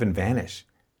just leave and vanish.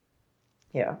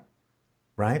 Yeah.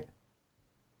 Right?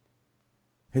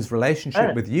 His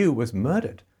relationship with you was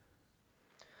murdered.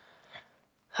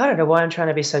 I don't know why I'm trying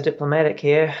to be so diplomatic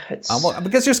here. Well,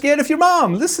 because you're scared of your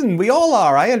mom. Listen, we all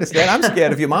are. I understand. I'm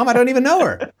scared of your mom. I don't even know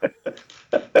her.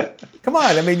 Come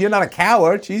on. I mean, you're not a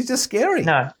coward. She's just scary.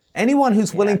 No. Anyone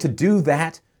who's willing to do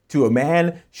that to a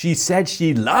man she said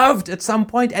she loved at some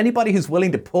point, anybody who's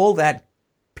willing to pull that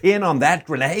pin on that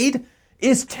grenade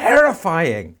is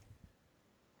terrifying.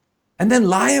 And then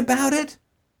lie about it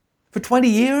for 20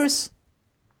 years?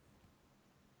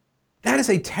 That is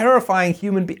a terrifying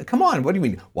human being. Come on, what do you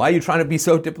mean? Why are you trying to be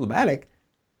so diplomatic?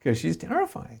 Because she's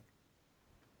terrifying.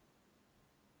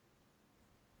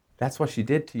 That's what she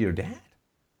did to your dad.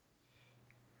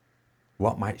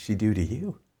 What might she do to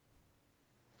you?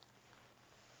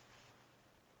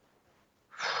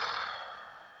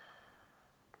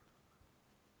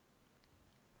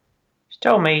 She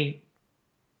told me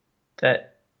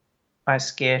that I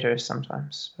scared her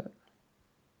sometimes, but...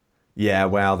 Yeah,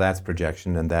 well, that's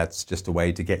projection, and that's just a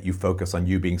way to get you focused on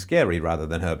you being scary rather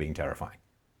than her being terrifying.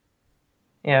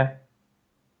 Yeah.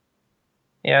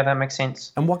 Yeah, that makes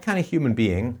sense. And what kind of human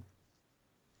being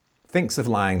thinks of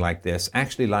lying like this,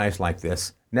 actually lies like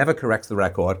this, never corrects the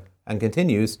record, and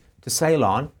continues to sail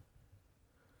on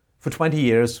for 20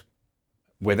 years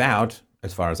without,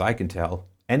 as far as I can tell,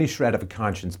 any shred of a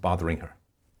conscience bothering her?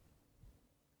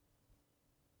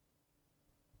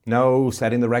 No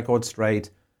setting the record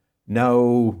straight.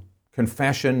 No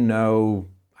confession, no,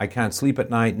 I can't sleep at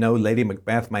night, no, Lady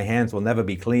Macbeth, my hands will never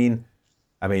be clean.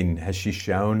 I mean, has she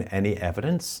shown any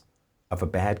evidence of a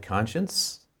bad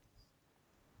conscience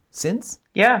since?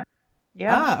 Yeah.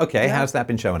 Okay. Yeah. How's that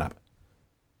been showing up?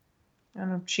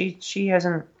 She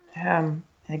hasn't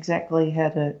exactly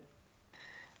had a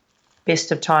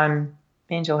best of time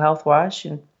mental health-wise.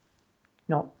 She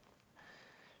not,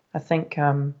 I think...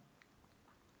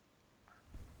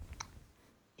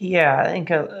 Yeah, I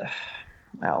think,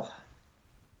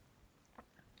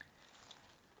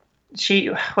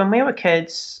 when we were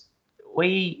kids,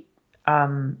 we,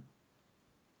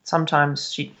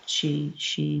 sometimes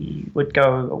she would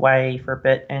go away for a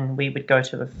bit and we would go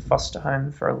to the foster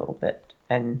home for a little bit.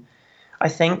 And I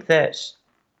think that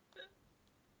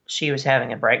she was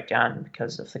having a breakdown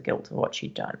because of the guilt of what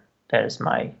she'd done. That is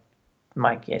my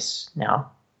guess now.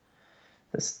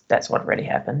 That's what really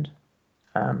happened.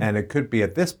 And it could be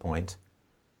at this point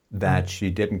that she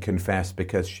didn't confess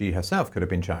because she herself could have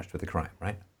been charged with a crime,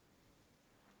 right?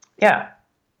 Yeah.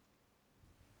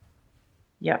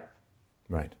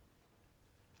 Right.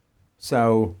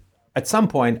 So at some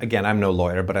point, again, I'm no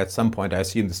lawyer, but at some point I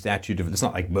assume the statute of, it's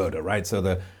not like murder, right? So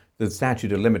the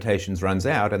statute of limitations runs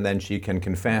out and then she can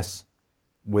confess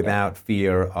without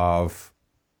fear of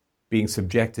being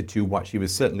subjected to what she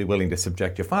was certainly willing to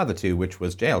subject your father to, which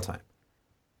was jail time.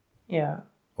 Yeah.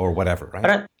 Or whatever,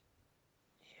 right?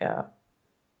 Yeah.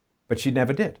 But she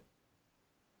never did.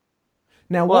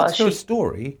 Now, what's her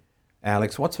story,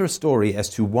 Alex? What's her story as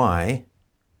to why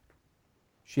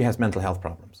she has mental health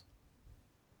problems?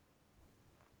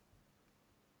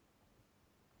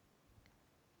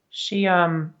 She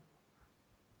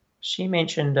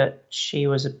mentioned that she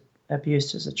was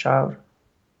abused as a child.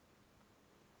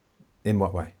 In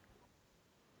what way?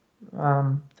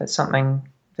 That's something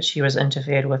that she was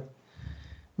interfered with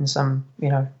in some,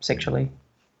 sexually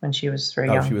when she was very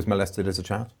young. She was molested as a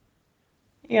child?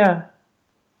 Yeah.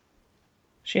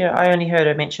 I only heard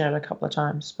her mention it a couple of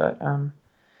times, but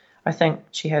I think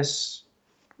she has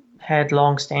had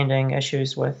long-standing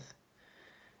issues with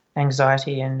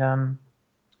anxiety and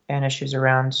issues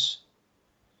around,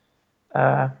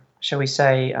 shall we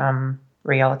say,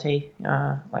 reality,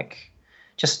 like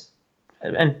just,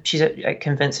 and she's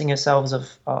convincing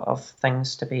herself of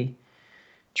things to be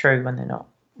true when they're not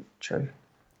true.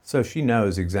 So she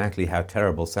knows exactly how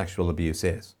terrible sexual abuse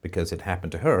is because it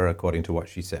happened to her according to what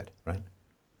she said, right?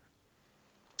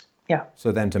 Yeah.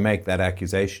 So then to make that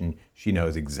accusation, she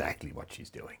knows exactly what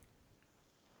she's doing.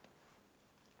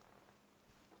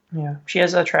 Yeah. She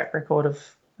has a track record of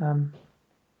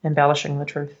embellishing the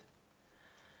truth.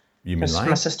 You mean lying?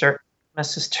 My sister,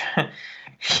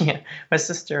 yeah, my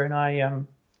sister and I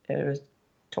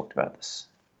talked about this.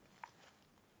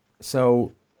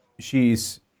 So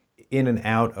she's in and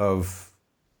out of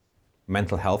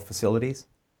mental health facilities?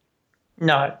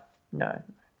 No,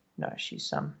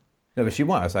 she's No, but she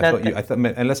was. I thought,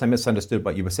 unless I misunderstood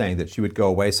what you were saying, that she would go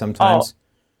away sometimes.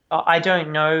 I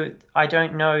don't know. I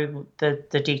don't know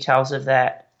the details of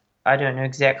that. I don't know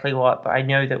exactly what, but I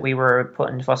know that we were put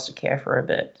into foster care for a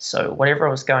bit. So whatever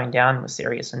was going down was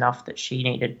serious enough that she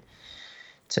needed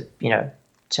to,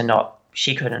 to not.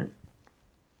 She couldn't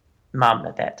mum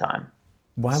at that time.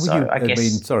 Why would you? I mean,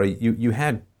 sorry. You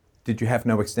had. Did you have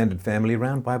no extended family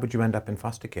around? Why would you end up in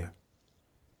foster care?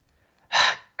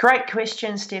 Great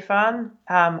question, Stefan.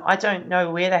 I don't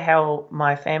know where the hell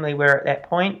my family were at that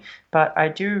point, but I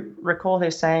do recall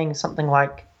her saying something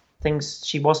like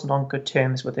she wasn't on good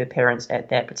terms with her parents at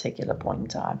that particular point in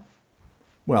time.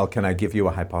 Well, can I give you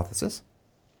a hypothesis?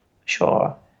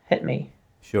 Sure. Hit me.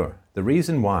 Sure. The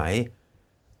reason why,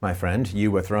 my friend,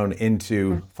 you were thrown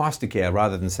into foster care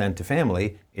rather than sent to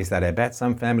family is that I bet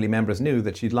some family members knew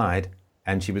that she'd lied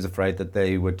and she was afraid that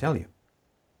they would tell you.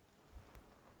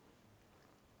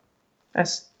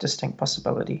 That's a distinct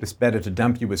possibility. It's better to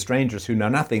dump you with strangers who know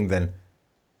nothing than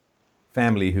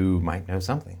family who might know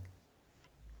something.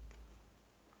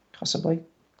 Possibly.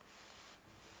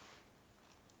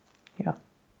 Yeah.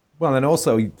 Well, and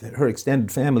also her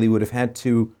extended family would have had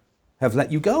to have let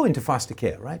you go into foster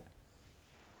care, right?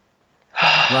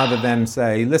 Rather than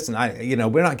say, listen,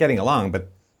 we're not getting along, but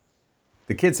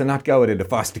the kids are not going into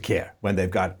foster care when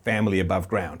they've got family above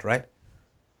ground, right?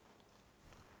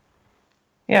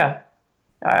 Yeah.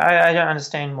 I don't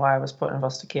understand why I was put in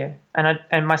foster care.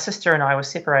 And my sister and I were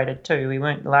separated too. We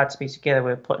weren't allowed to be together.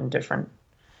 We were put in different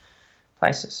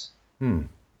places.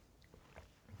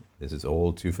 This is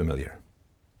all too familiar.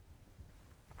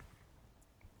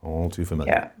 All too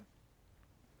familiar. Yeah.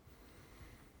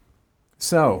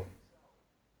 So,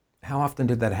 how often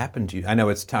did that happen to you? I know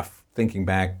it's tough thinking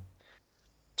back.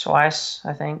 Twice,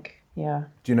 I think. Yeah.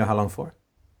 Do you know how long for?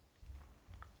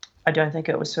 I don't think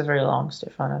it was for very long,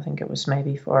 Stefan. I think it was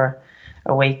maybe for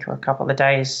a week or a couple of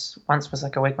days. Once was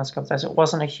like a week, once a couple of days. It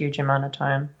wasn't a huge amount of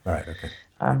time. All right, okay.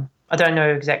 I don't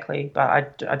know exactly,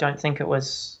 but I don't think it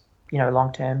was,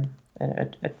 long term.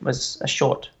 It was a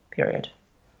short period.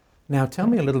 Now, tell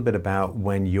me a little bit about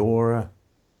when your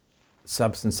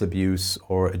substance abuse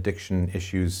or addiction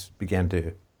issues began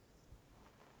to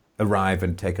arrive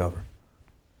and take over.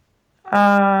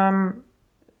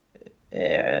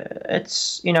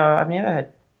 It's I've never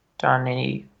done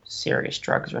any serious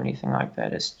drugs or anything like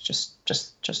that. It's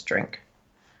just drink.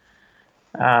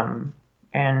 And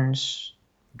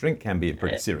drink can be a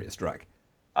pretty serious drug.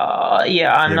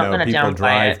 Yeah, I'm not going to downplay it. People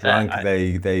drive drunk.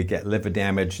 They get liver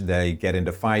damage. They get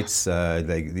into fights.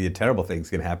 The terrible things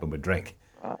can happen with drink.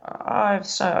 I've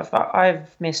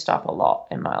messed up a lot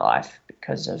in my life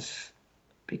because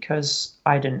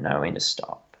I didn't know when to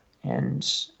stop. And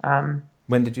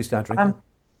when did you start drinking?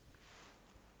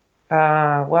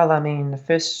 I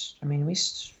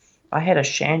had a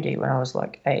shandy when I was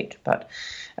like 8, but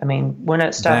when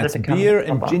it started That's to come... beer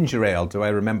and ginger ale, do I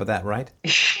remember that right?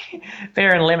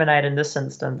 Beer and lemonade in this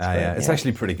instance. Yeah, it's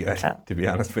actually pretty good, to be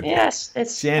honest with you. Yes,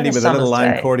 it's... Shandy with a little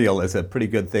lime cordial is a pretty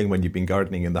good thing when you've been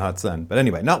gardening in the hot sun. But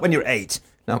anyway, not when you're 8.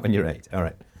 Not when you're 8, all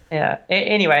right. Yeah,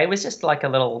 anyway, it was just like a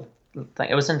little thing.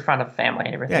 It was in front of family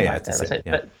and everything like that. Was it.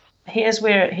 Yeah. But here's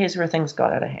where things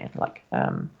got out of hand.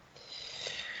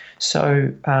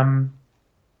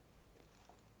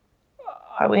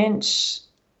 I went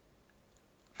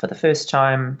for the first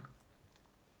time,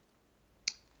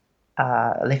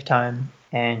 left home,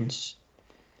 and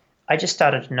I just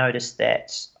started to notice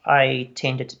that I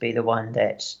tended to be the one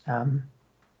that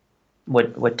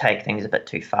would take things a bit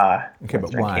too far. Okay,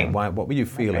 but drinking. Why? What were you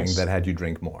feeling that had you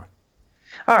drink more?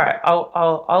 All right,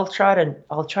 I'll try to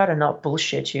not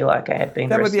bullshit you like I had been.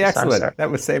 That would be excellent.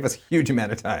 That would save us a huge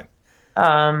amount of time.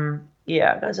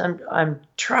 Yeah, because I'm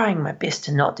trying my best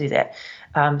to not do that.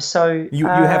 So you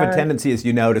have a tendency, as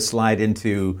you know, to slide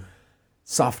into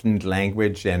softened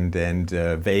language and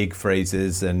vague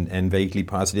phrases and vaguely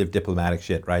positive diplomatic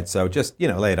shit, right? So just,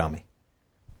 lay it on me.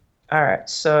 All right.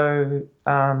 So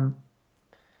I'm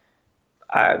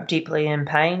deeply in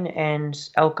pain, and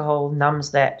alcohol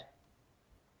numbs that.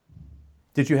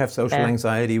 Did you have social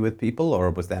anxiety with people,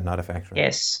 or was that not a factor?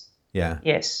 Yes. Yeah.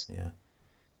 Yes. Yeah.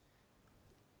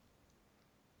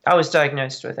 I was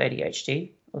diagnosed with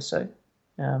ADHD also.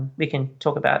 We can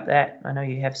talk about that. I know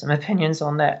you have some opinions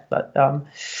on that, but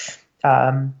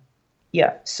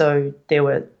yeah. So there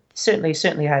were certainly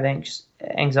had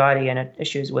anxiety and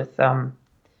issues with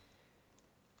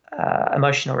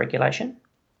emotional regulation.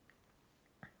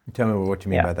 Tell me what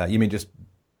you mean by that. You mean just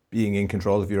being in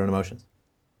control of your own emotions?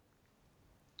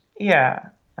 Yeah.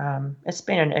 It's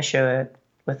been an issue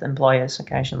with employers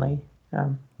occasionally.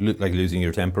 Like losing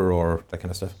your temper or that kind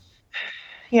of stuff?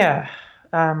 Yeah.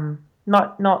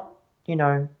 Not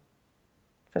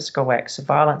physical acts of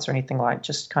violence or anything, like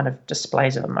just kind of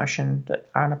displays of emotion that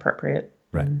aren't appropriate.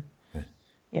 Right.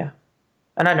 Yeah.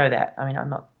 And I know that. I mean, I'm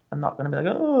not going to be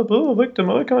like, oh, victim,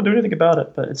 I can't do anything about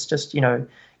it. But it's just,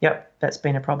 yep, that's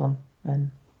been a problem,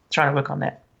 and trying to work on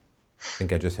that. I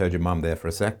think I just heard your mom there for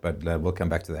a sec, but we'll come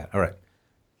back to that. All right.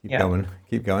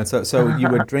 Keep going. So you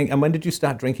would drink, and when did you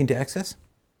start drinking to excess?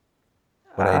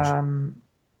 What age?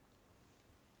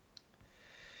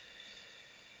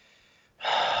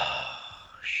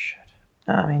 Shit.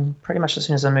 I mean, pretty much as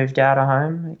soon as I moved out of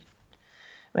home.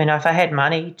 I mean, if I had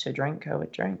money to drink, I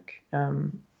would drink.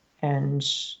 And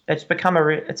it's become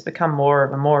more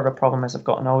of a problem as I've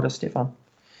gotten older, Stefan.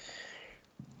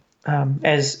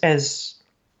 As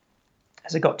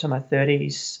I got to my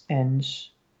 30s and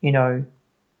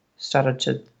started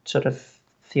to sort of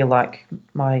feel like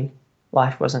my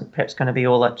life wasn't perhaps going to be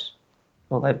all I'd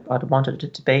wanted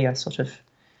it to be, I sort of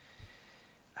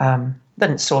I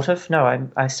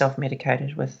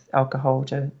self-medicated with alcohol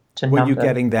to numb. Were you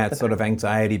getting that sort of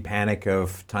anxiety, panic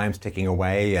of time's ticking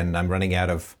away and I'm running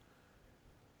out of...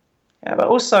 Yeah, but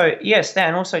also, yes, that,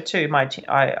 and also too,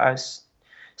 I was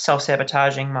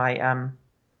self-sabotaging my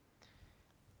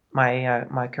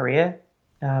my career,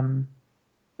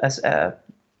 as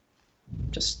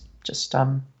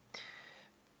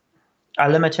I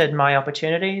limited my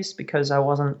opportunities because I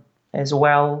wasn't as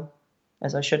well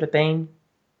as I should have been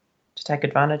to take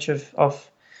advantage of.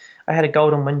 I had a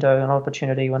golden window, an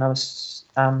opportunity when I was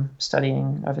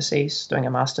studying overseas, doing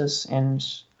a master's, and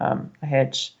I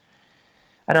had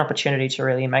an opportunity to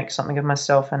really make something of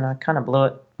myself, and I kind of blew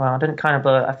it. Well, I didn't kind of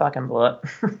blow it. I fucking blew it.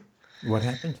 What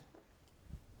happened?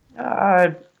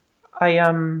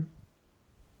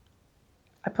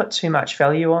 I put too much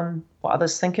value on what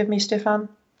others think of me, Stefan,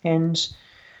 and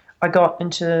I got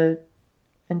into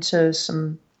a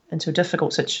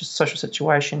difficult social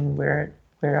situation where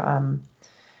I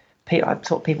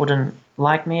thought people didn't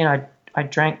like me, and I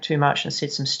drank too much and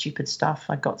said some stupid stuff.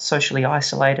 I got socially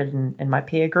isolated in my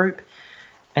peer group.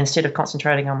 Instead of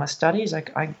concentrating on my studies,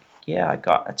 I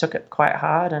took it quite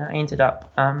hard, and I ended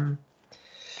up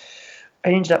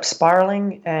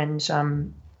spiraling, and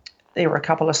there were a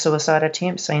couple of suicide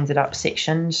attempts. I ended up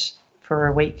sectioned for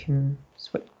a week in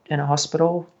a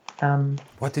hospital.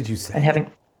 What did you say?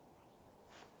 And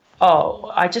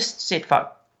I just said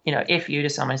fuck, F you to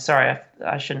someone. Sorry,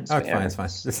 I shouldn't swear. Oh, it's fine.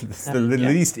 This is the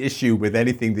least issue with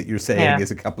anything that you're saying is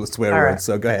a couple of swear words,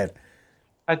 so go ahead.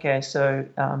 Okay, so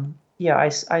I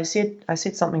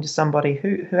said something to somebody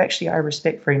who actually I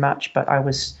respect very much, but I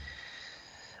was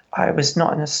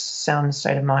not in a sound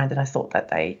state of mind, and I thought that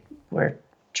they were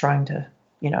trying to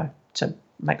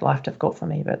make life difficult for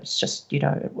me. But it's just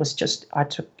it was just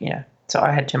so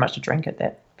I had too much to drink at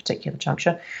that particular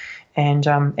juncture, and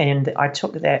I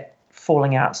took that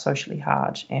falling out socially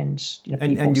hard, and you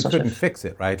couldn't fix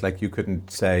it, right? Like you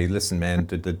couldn't say, listen, man,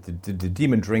 the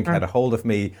demon drink had a hold of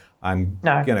me. I'm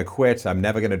gonna quit. I'm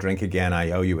never gonna drink again. I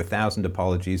owe you 1,000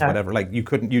 apologies, whatever. Like you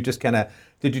couldn't. You just kind of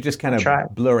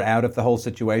blur out of the whole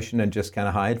situation and just kind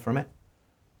of hide from it.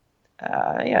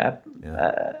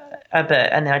 A bit,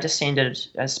 and then I just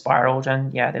spiraled,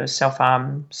 and there was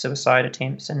self-harm, suicide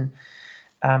attempts, and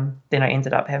then I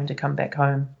ended up having to come back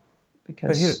home.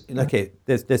 Because,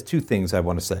 there's two things I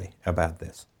want to say about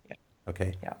this. Yeah.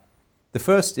 Okay. Yeah. The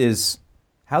first is,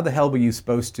 how the hell were you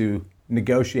supposed to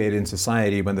negotiate in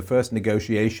society when the first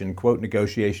negotiation, quote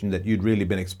negotiation, that you'd really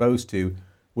been exposed to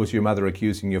was your mother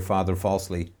accusing your father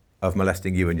falsely of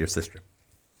molesting you and your sister?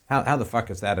 How the fuck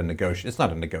is that a negotiation? It's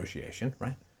not a negotiation,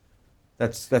 right?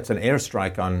 That's an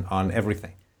airstrike on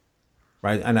everything.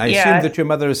 Right, and I assume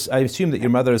that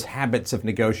your mother's habits of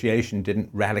negotiation didn't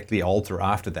radically alter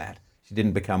after that. She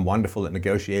didn't become wonderful at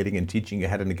negotiating and teaching you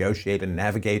how to negotiate and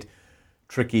navigate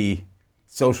tricky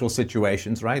social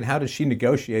situations, right? How does she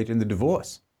negotiate in the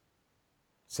divorce?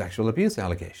 Sexual abuse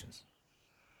allegations.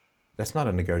 That's not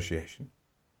a negotiation.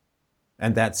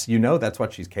 And that's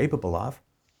what she's capable of.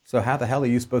 So how the hell are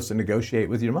you supposed to negotiate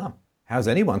with your mom? How's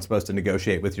anyone supposed to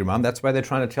negotiate with your mom? That's why they're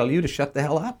trying to tell you to shut the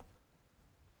hell up.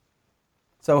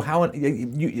 So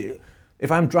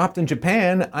if I'm dropped in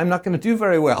Japan, I'm not going to do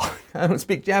very well. I don't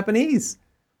speak Japanese.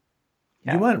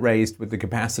 Yeah. You weren't raised with the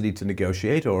capacity to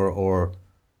negotiate or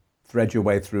thread your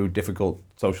way through difficult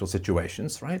social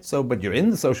situations, right? But you're in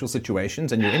the social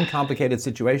situations and you're in complicated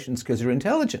situations because you're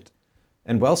intelligent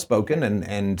and well-spoken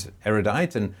and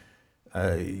erudite, and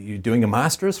you're doing a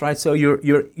master's, right? So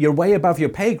you're way above your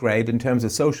pay grade in terms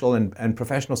of social and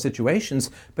professional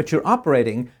situations, but you're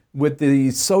operating with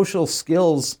the social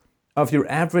skills of your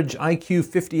average IQ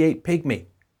 58 pygmy.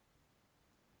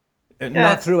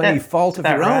 Not through any fault of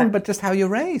your own, but just how you're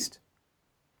raised.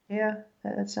 Yeah,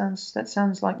 that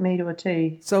sounds like me to a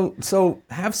T. So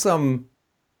have some,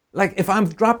 like, if I'm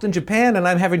dropped in Japan and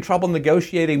I'm having trouble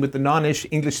negotiating with the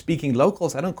non-English speaking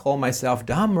locals, I don't call myself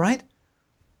dumb, right?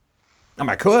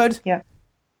 I could. Yeah.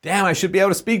 Damn, I should be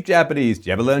able to speak Japanese. Did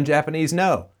you ever learn Japanese?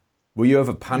 No. Were you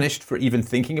ever punished for even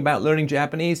thinking about learning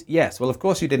Japanese? Yes. Well, of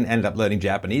course you didn't end up learning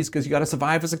Japanese because you got to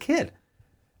survive as a kid.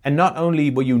 And not only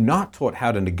were you not taught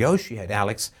how to negotiate,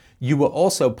 Alex, you were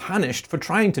also punished for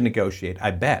trying to negotiate,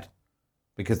 I bet.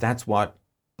 Because that's what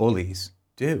bullies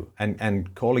do.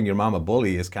 And calling your mom a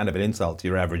bully is kind of an insult to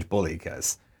your average bully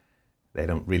because they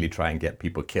don't really try and get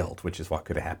people killed, which is what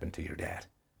could have happened to your dad.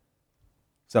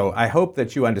 So I hope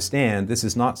that you understand this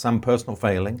is not some personal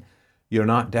failing. You're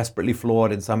not desperately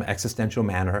flawed in some existential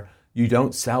manner. You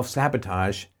don't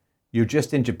self-sabotage. You're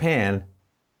just in Japan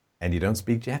and you don't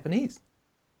speak Japanese.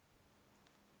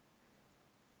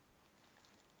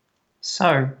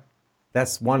 So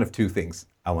that's one of two things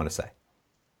I want to say.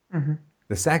 Mm-hmm.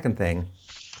 The second thing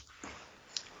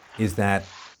is that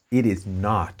it is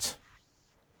not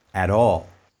at all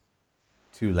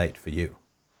too late for you.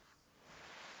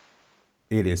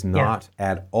 It is not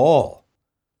at all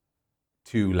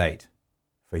too late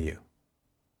for you.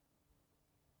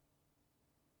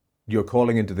 You're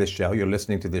calling into this show, you're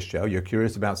listening to this show, you're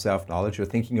curious about self-knowledge, you're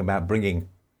thinking about bringing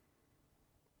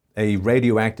a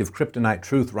radioactive kryptonite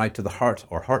truth right to the heart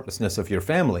or heartlessness of your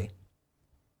family.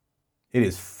 It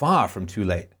is far from too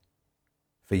late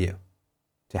for you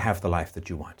to have the life that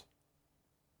you want.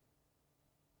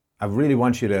 I really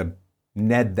want you to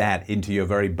ned that into your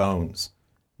very bones,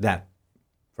 that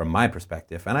from my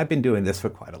perspective, and I've been doing this for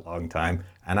quite a long time,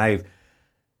 and I've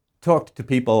talked to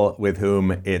people with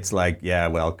whom it's like, yeah,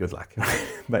 well, good luck.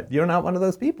 But you're not one of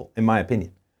those people, in my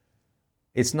opinion.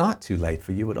 It's not too late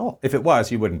for you at all. If it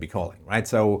was, you wouldn't be calling, right?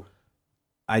 So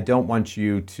I don't want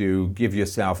you to give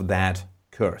yourself that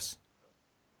curse.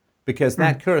 Because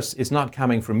that curse is not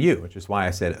coming from you, which is why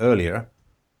I said earlier,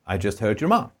 I just heard your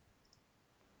mom.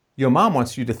 Your mom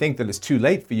wants you to think that it's too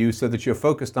late for you so that you're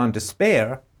focused on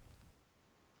despair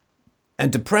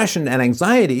and depression and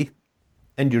anxiety,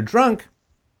 and you're drunk,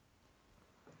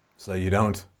 so you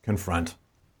don't confront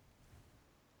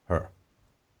her.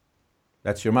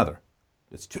 That's your mother.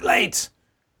 It's too late.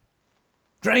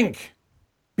 Drink.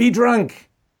 Be drunk.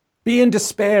 Be in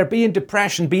despair. Be in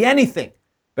depression. Be anything.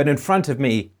 But in front of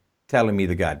me, telling me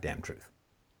the goddamn truth.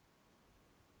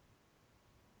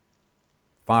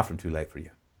 Far from too late for you.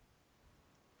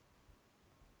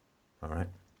 All right?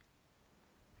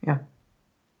 Yeah.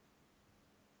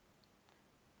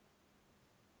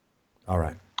 All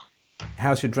right.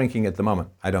 How's your drinking at the moment?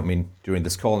 I don't mean during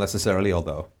this call necessarily,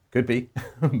 although could be.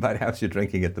 But how's your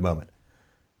drinking at the moment?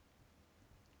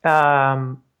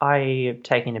 I've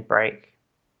taken a break.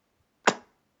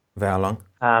 For how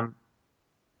long?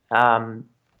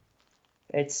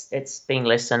 It's been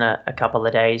less than a couple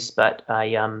of days, but I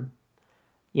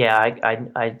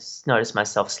noticed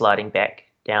myself sliding back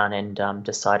down and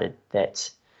decided that,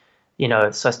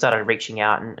 so I started reaching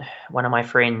out, and one of my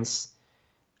friends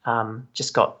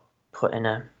just got put in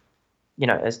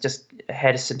has just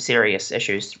had some serious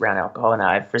issues around alcohol, and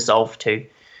I've resolved to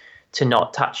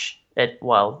not touch it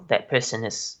while that person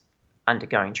is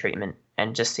undergoing treatment,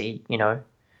 and just see,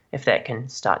 if that can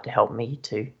start to help me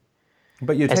to.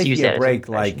 But you're taking a break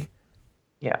like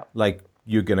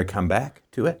you're going to come back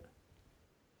to it?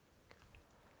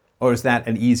 Or is that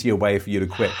an easier way for you to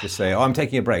quit? Just say, I'm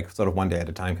taking a break, sort of one day at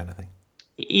a time kind of thing?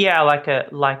 Yeah, like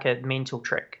a mental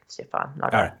trick, Stefan. All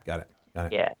right, got it.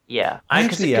 Yeah.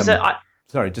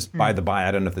 Sorry, just by the by,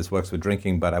 I don't know if this works with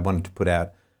drinking, but I wanted to put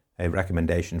out a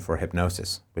recommendation for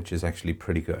hypnosis, which is actually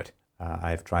pretty good.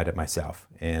 I've tried it myself,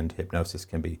 and hypnosis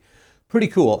can be pretty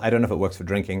cool. I don't know if it works for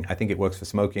drinking. I think it works for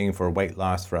smoking, for weight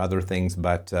loss, for other things,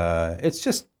 but it's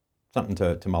just something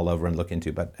to mull over and look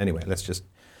into. But anyway, let's just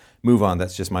move on.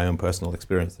 That's just my own personal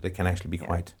experience, that it can actually be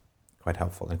quite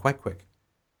helpful and quite quick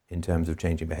in terms of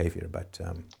changing behavior. But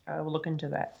I will look into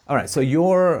that. all right, so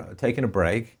you're taking a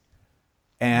break,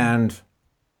 and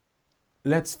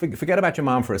let's forget about your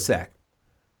mom for a sec.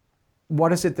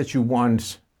 What is it that you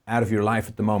want out of your life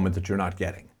at the moment that you're not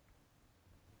getting?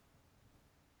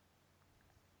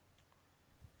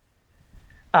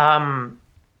 The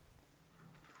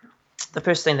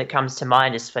first thing that comes to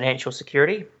mind is financial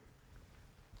security.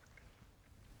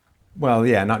 Well,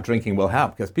 yeah, not drinking will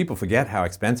help, because people forget how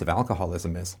expensive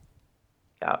alcoholism is.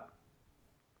 Yeah.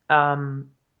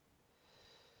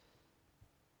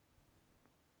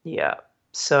 Yeah.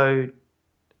 So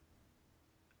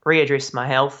readdress my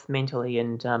health mentally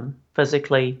and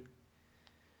physically,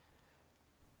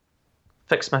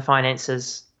 fix my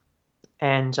finances,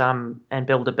 and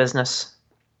build a business.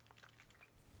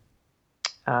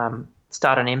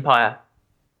 Start an empire.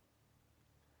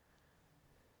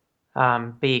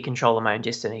 Be in control of my own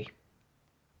destiny.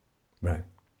 Right.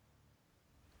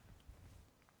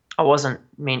 I wasn't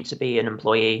meant to be an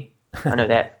employee. I know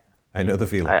that. I know the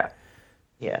feeling.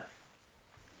 Yeah.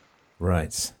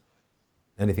 Right.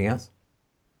 Anything else?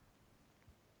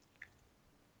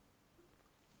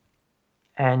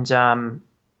 And I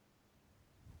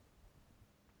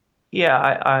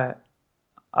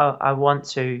want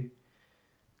to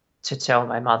tell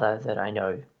my mother that I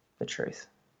know the truth.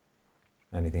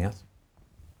 Anything else?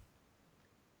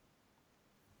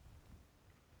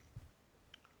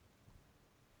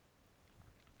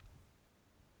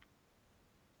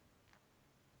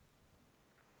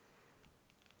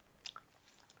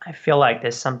 I feel like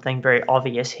there's something very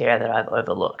obvious here that I've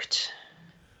overlooked.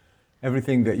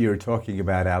 Everything that you're talking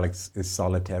about, Alex, is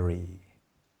solitary.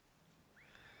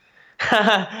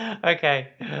 Okay,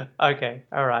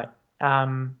 all right.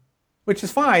 Which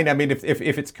is fine. I mean, if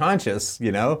it's conscious,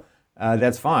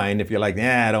 that's fine. If you're like,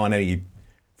 I don't want any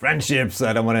friendships,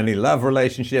 I don't want any love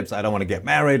relationships, I don't want to get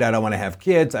married, I don't want to have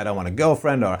kids, I don't want a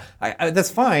girlfriend, or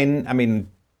that's fine. I mean,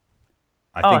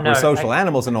 I think we're social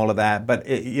animals and all of that, but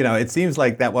it seems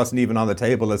like that wasn't even on the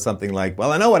table as something like,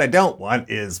 well, I know what I don't want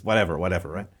is whatever,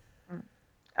 right?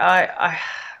 I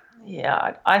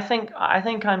think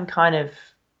I'm kind of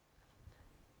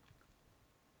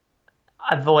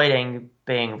avoiding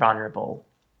being vulnerable.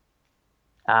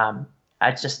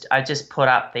 I just put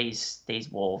up these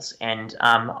walls, and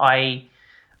I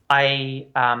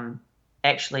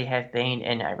actually have been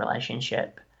in a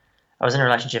relationship. I was in a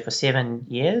relationship for 7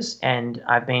 years, and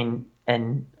I've been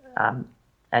in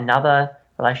another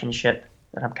relationship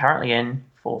that I'm currently in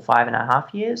for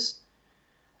 5.5 years.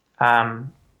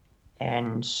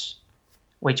 And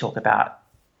we talk about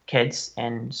kids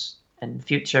and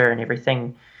future and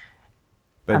everything.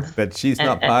 But she's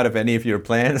not part of any of your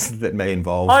plans that may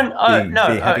involve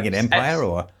having an empire,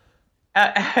 or?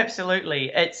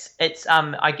 Absolutely. It's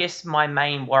I guess my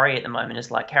main worry at the moment is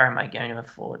like, how am I going to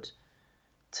afford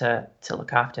to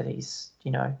look after these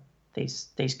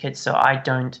these kids? So I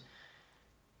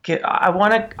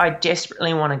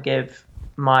desperately want to give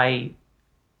my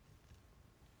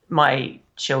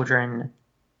children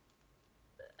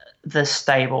the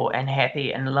stable and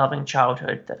happy and loving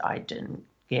childhood that I didn't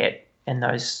get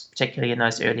particularly in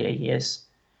those earlier years.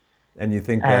 And you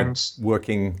think that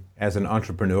working as an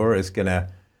entrepreneur is going to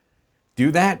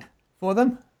do that for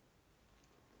them?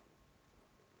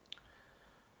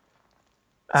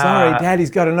 Sorry, Daddy's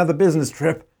got another business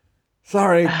trip.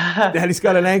 Sorry, Daddy's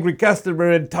got an angry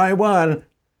customer in Taiwan.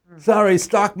 Sorry,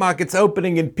 stock market's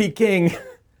opening in Peking.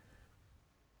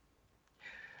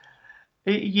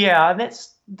 Yeah,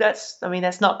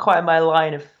 that's not quite my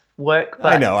line of work.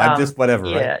 But, I know, I'm just whatever,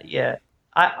 right? Yeah.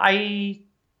 I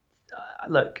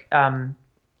look,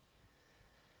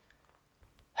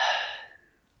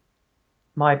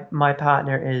 my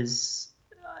partner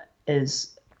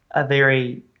is a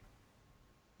very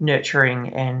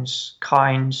nurturing and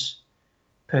kind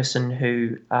person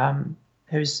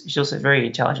she's also very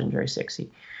intelligent, very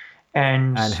sexy.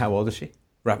 And how old is she?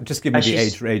 Right, just give me the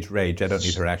age range. I don't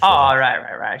need her actual. Oh,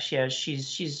 right.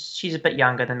 She's a bit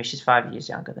younger than me. She's 5 years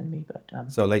younger than me, but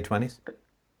so late 20s.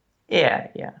 Yeah.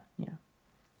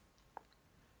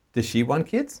 Does she want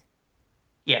kids?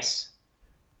 Yes.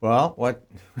 Well, what?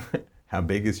 How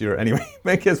big is your anyway?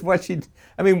 Because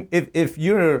if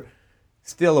you're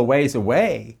still a ways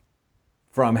away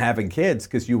from having kids,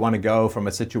 because you want to go from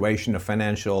a situation of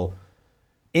financial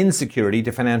insecurity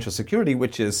to financial security,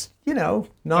 which is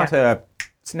not a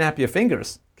snap your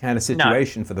fingers kind of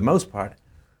situation for the most part.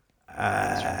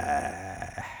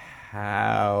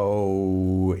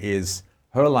 how is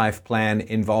her life plan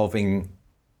involving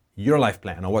your life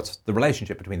plan, or what's the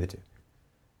relationship between the two?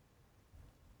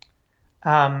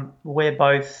 We're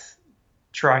both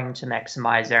trying to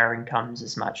maximize our incomes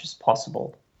as much as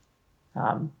possible,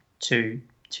 to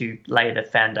lay the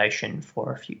foundation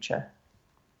for a future.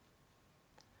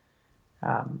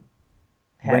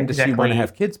 When does she want to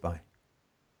have kids by?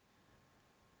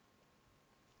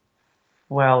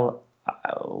 Well,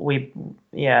 we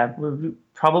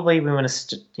probably we want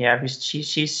to.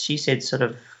 She said sort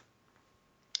of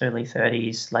early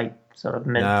 30s, late sort of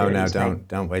mid 30s. No,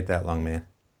 don't wait that long, man.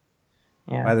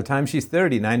 Yeah. By the time she's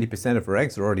 30, 90% of her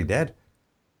eggs are already dead.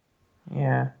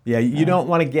 Yeah. Yeah, you don't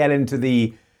want to get into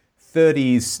the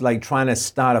 30s like trying to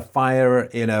start a fire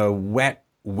in a wet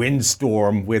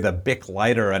windstorm with a Bic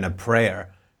lighter and a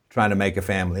prayer, trying to make a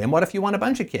family. And what if you want a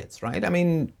bunch of kids, right? I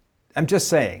mean, I'm just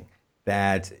saying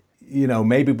that,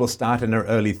 maybe we'll start in her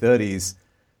early 30s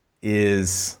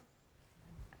is,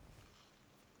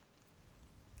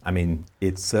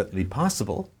 it's certainly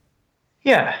possible.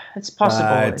 Yeah, it's possible.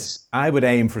 But I would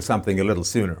aim for something a little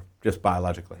sooner, just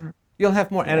biologically. You'll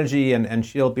have more energy and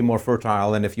she'll be more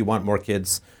fertile, and if you want more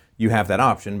kids, you have that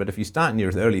option. But if you start in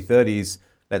your early 30s,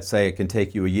 let's say it can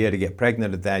take you a year to get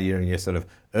pregnant at that year, and you're sort of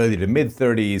early to mid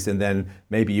 30s, and then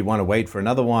maybe you want to wait for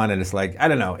another one, and it's like, I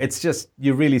don't know, it's just,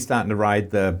 you're really starting to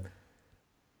ride the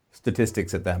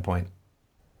statistics at that point.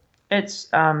 It's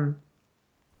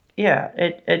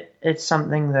it's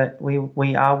something that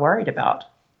we are worried about.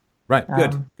 Right,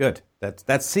 good.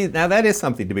 See, now that is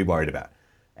something to be worried about.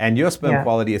 And your sperm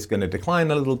quality is going to decline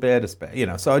a little bit,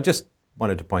 so I just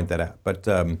wanted to point that out. But,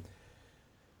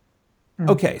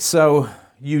 okay, so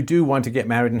you do want to get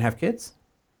married and have kids?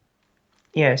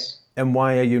 Yes. And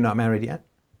why are you not married yet?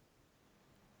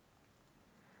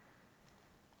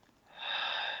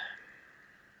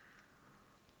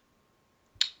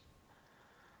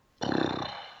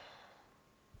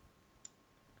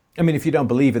 I mean, if you don't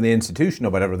believe in the institution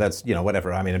or whatever, that's,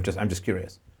 whatever. I mean, I'm just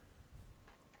curious.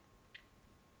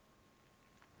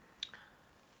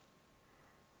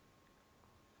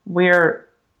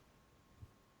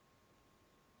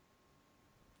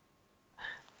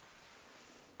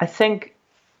 I think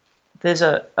there's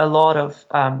a lot of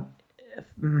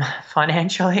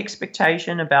financial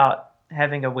expectation about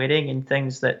having a wedding and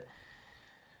things that,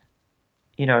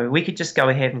 we could just go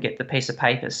ahead and get the piece of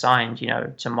paper signed,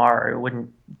 tomorrow. It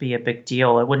wouldn't be a big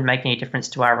deal. It wouldn't make any difference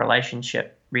to our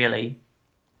relationship, really.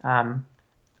 Okay,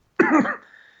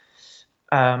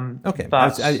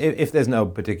 but if there's no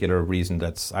particular reason,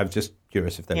 I'm just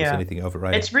curious if there was anything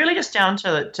overriding. It's really just down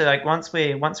to like once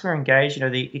we're engaged,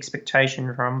 the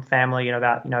expectation from family,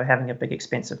 about having a big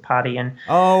expensive party and.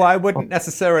 Oh, I wouldn't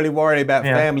necessarily worry about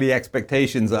family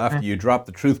expectations after you drop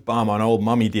the truth bomb on old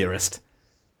mummy dearest.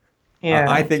 Yeah,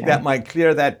 I think that might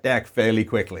clear that deck fairly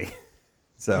quickly.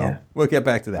 So we'll get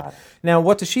back to that. Now,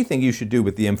 what does she think you should do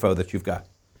with the info that you've got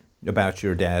about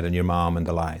your dad and your mom and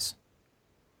the lies?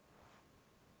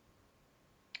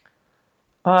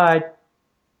 I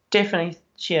definitely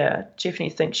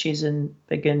think she's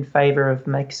big in favor of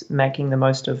making the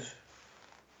most of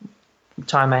the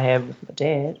time I have with my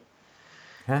dad.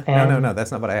 Huh? No,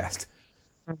 that's not what I asked.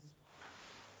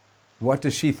 What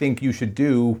does she think you should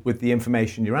do with the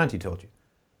information your auntie told you?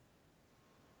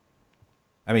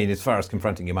 I mean, as far as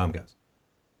confronting your mom goes.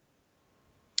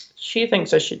 She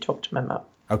thinks I should talk to my mom.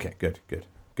 Okay, good.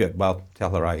 Well,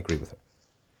 tell her I agree with her.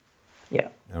 Yeah.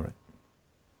 All right.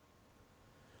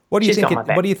 What do you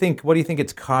think? What do you think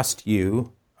it's cost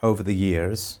you over the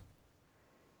years?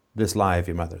 This lie of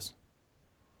your mother's.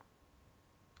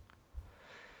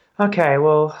 Okay.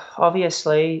 Well,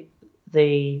 obviously,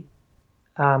 the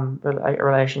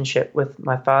relationship with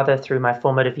my father through my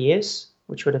formative years,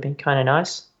 which would have been kind of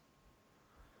nice.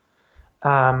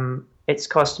 It's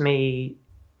cost me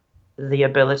the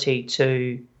ability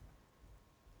to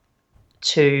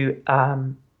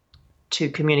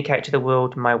communicate to the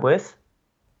world my worth.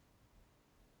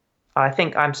 I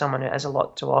think I'm someone who has a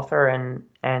lot to offer, and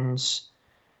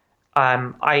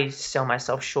I sell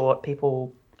myself short.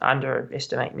 People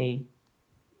underestimate me.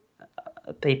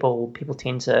 People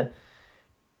tend to,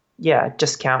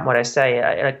 discount what I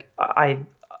say.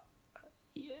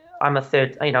 I'm a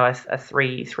third, a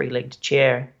three-legged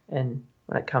chair, and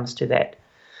when it comes to that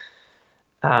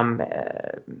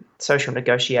social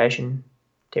negotiation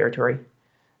territory.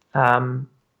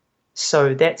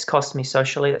 So that's cost me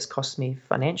socially, that's cost me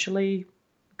financially,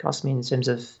 cost me in terms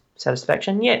of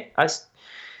satisfaction. Yet I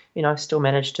still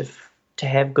managed to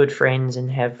have good friends and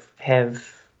have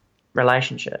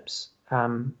relationships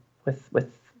with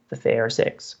the fairer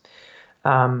sex.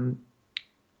 But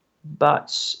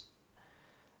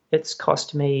it's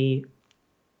cost me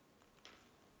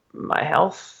my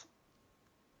health.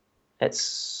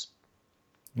 It's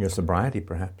your sobriety,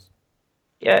 perhaps.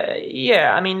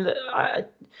 Yeah. I mean,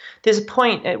 there's a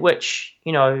point at which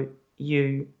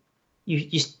you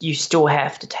still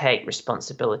have to take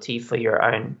responsibility for your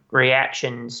own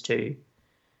reactions to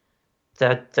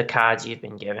the cards you've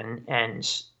been given,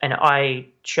 and I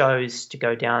chose to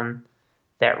go down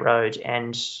that road,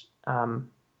 and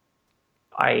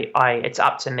it's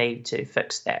up to me to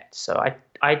fix that. So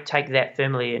I take that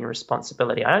firmly in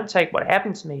responsibility. I don't take what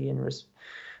happened to me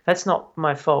that's not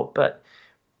my fault, but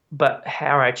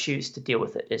how I choose to deal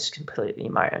with it is completely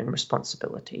my own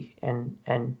responsibility.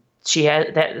 And she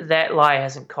had that lie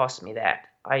hasn't cost me that.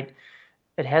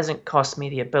 It hasn't cost me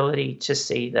the ability to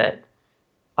see that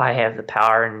I have the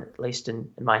power, and at least in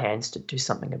my hands, to do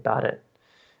something about it.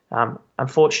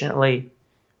 Unfortunately,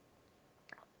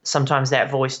 sometimes that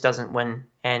voice doesn't win,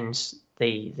 and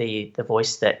the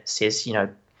voice that says,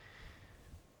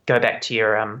 go back to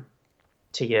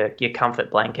your comfort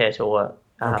blanket, or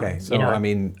okay, so I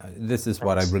mean, this is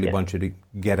what I really want you to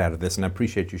get out of this, and I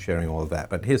appreciate you sharing all of that.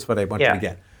 But here's what I want you to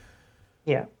get.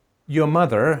 Yeah. Your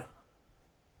mother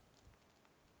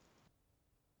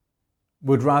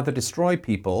would rather destroy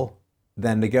people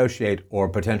than negotiate or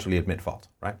potentially admit fault,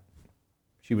 right?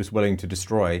 She was willing to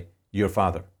destroy your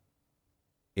father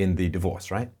in the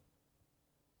divorce, right?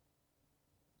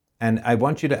 And I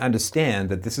want you to understand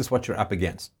that this is what you're up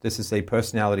against. This is a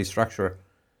personality structure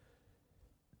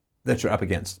that you're up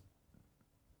against,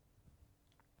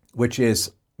 which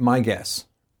is, my guess,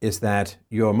 is that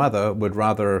your mother would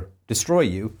rather destroy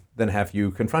you than have you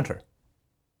confront her.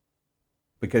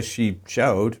 Because she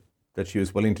showed that she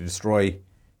was willing to destroy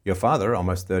your father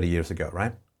almost 30 years ago,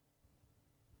 right?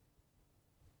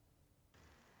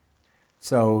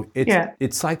 So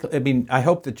it's cycle. I mean, I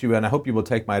hope that I hope you will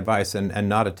take my advice and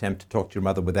not attempt to talk to your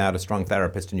mother without a strong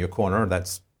therapist in your corner.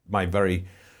 That's my very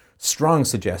strong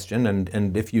suggestion.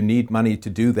 And if you need money to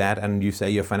do that, and you say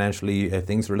you're financially,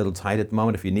 things are a little tight at the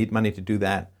moment, if you need money to do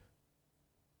that,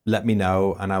 let me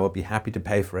know and I will be happy to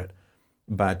pay for it.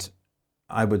 But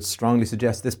I would strongly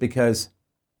suggest this, because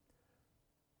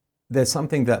there's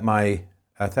something that my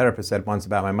therapist said once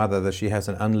about my mother, that she has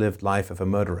an unlived life of a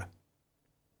murderer.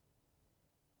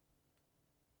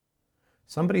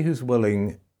 Somebody who's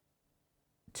willing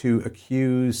to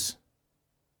accuse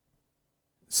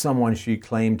someone she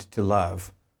claimed to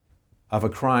love of a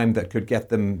crime that could get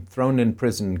them thrown in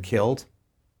prison, killed,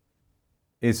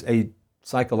 is a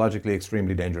psychologically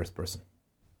extremely dangerous person.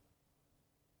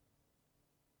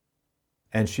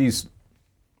 And she's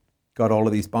got all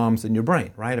of these bombs in your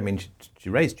brain, right? I mean, she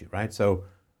raised you, right? So,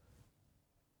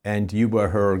 and you were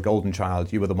her golden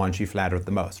child. You were the one she flattered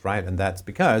the most, right? And that's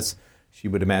because she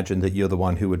would imagine that you're the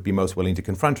one who would be most willing to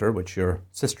confront her, which your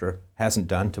sister hasn't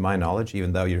done, to my knowledge,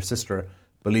 even though your sister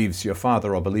believes your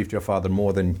father, or believed your father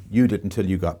more than you did until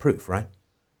you got proof, right?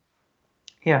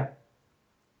 Yeah.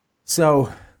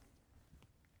 So,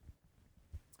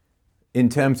 in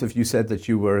terms of, you said that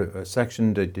you were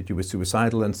sectioned, that you were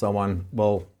suicidal and so on,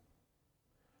 well,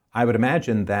 I would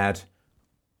imagine that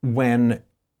when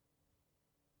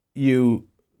you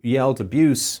yelled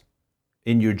abuse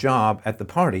in your job at the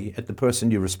party, at the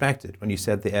person you respected, when you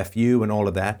said the F you and all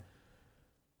of that,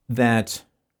 that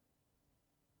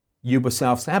you were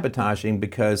self-sabotaging,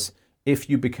 because if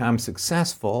you become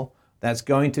successful, that's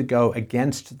going to go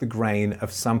against the grain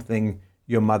of something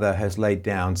your mother has laid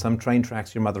down, some train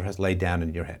tracks your mother has laid down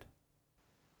in your head.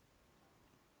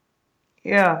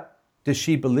 Yeah. Does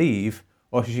she believe,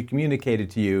 or has she communicated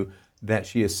to you that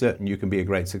she is certain you can be a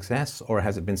great success, or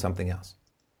has it been something else?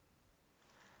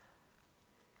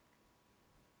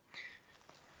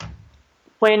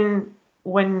 When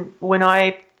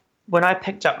I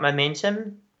picked up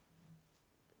momentum,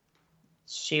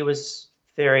 she's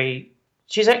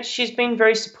been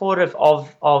very supportive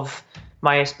of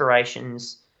my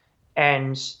aspirations,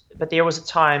 but there was a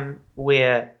time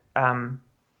where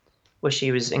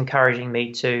she was encouraging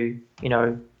me to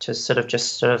sort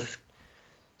of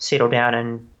settle down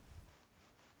and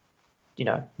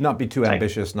not be too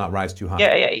ambitious, not rise too high.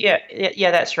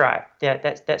 Yeah, that's right.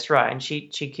 That's right. And she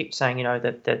kept saying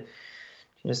that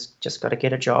you just got to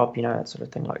get a job, that sort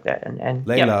of thing like that, and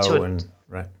lay low and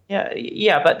right.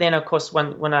 Yeah. But then of course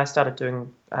when I started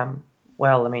doing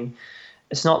well, I mean,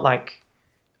 it's not like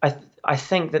I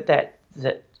think that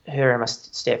her and my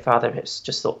stepfather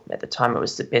just thought at the time it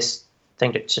was the best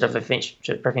thing to sort of eventually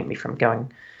to prevent me from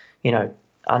going,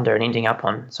 under and ending up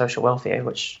on social welfare,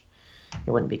 which it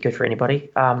wouldn't be good for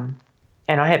anybody. And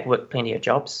I had worked plenty of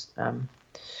jobs,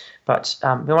 but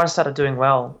when I started doing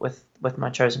well with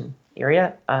my chosen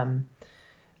area,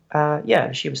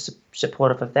 she was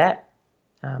supportive of that.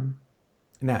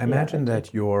 Now, imagine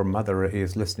that your mother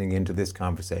is listening into this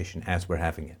conversation as we're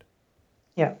having it.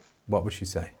 Yeah. What would she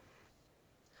say?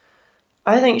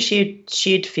 I think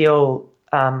she'd feel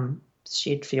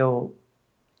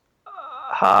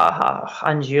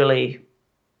unduly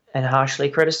and harshly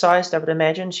criticised. I would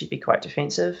imagine she'd be quite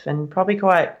defensive and probably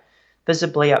quite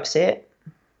visibly upset.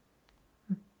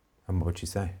 And what would she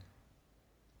say?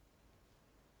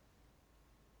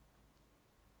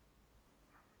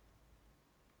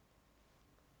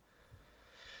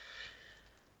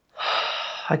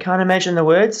 I can't imagine the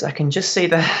words. I can just see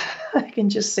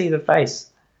the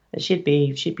face. She'd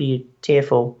be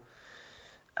tearful.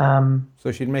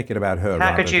 So she'd make it about her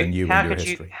rather than you and your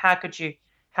history. How could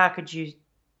you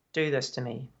do this to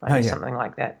me? Something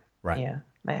like that. Right. Yeah.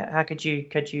 How could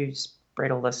you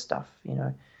spread all this stuff?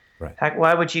 Right.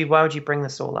 Why would you bring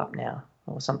this all up now,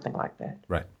 or something like that?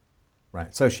 Right.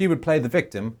 Right. So she would play the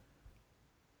victim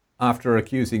after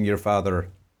accusing your father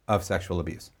of sexual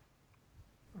abuse.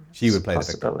 She would play the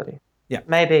victim. Yeah.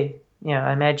 Maybe. Yeah.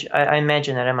 I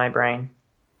imagine that in my brain.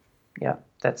 Yeah.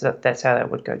 That's how that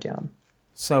would go down.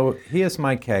 So here's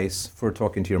my case for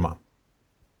talking to your mom.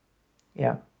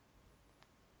 Yeah.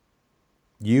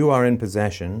 You are in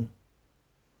possession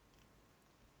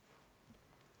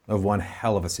of one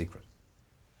hell of a secret.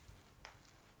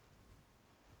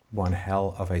 One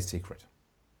hell of a secret.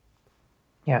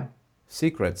 Yeah.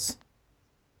 Secrets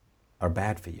are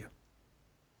bad for you.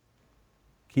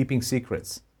 Keeping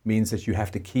secrets means that you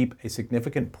have to keep a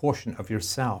significant portion of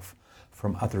yourself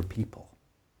from other people.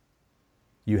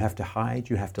 You have to hide,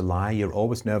 you have to lie, you're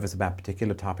always nervous about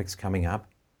particular topics coming up.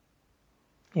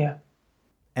 Yeah.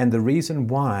 And the reason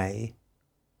why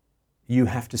you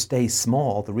have to stay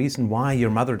small, the reason why your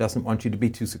mother doesn't want you to be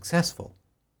too successful,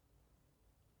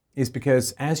 is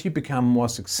because as you become more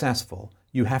successful,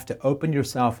 you have to open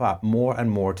yourself up more and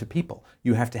more to people.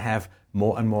 You have to have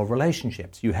more and more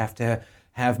relationships. You have to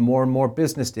have more and more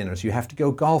business dinners. You have to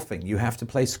go golfing. You have to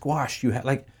play squash. You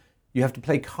have to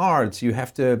play cards. You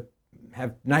have to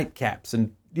have nightcaps.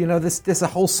 And, there's a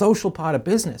whole social part of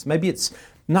business. Maybe it's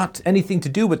not anything to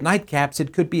do with nightcaps.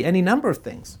 It could be any number of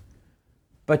things.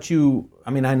 But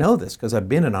I know this because I've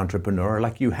been an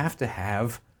entrepreneur. You have to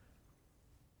have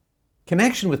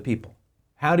connection with people.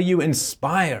 How do you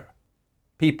inspire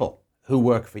people who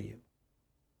work for you?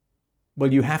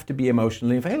 Well, you have to be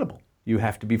emotionally available. You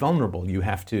have to be vulnerable. You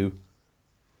have to...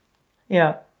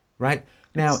 Yeah. Right?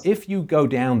 Now, if you go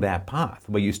down that path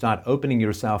where you start opening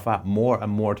yourself up more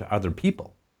and more to other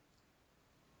people,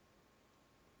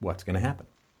 what's going to happen?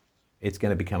 It's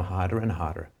going to become harder and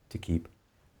harder to keep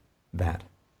that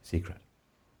secret.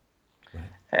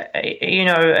 Right?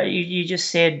 You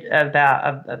just said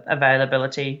about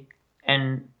availability,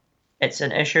 and it's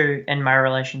an issue in my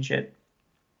relationship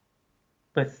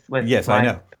with yes, my I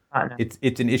know. partner.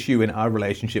 It's an issue in our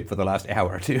relationship for the last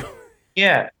hour or two.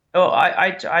 Yeah. Oh,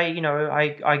 I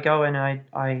go and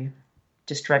I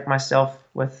distract myself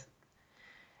with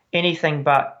anything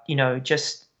but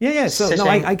just yeah. So no,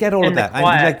 I get all of that. I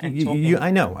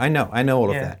know all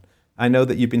of that. I know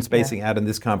that you've been spacing out in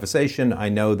this conversation. I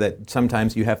know that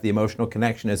sometimes you have the emotional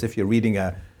connection as if you're reading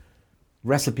a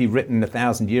recipe written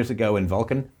 1,000 years ago in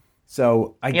Vulcan.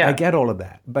 So I get all of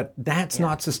that. But that's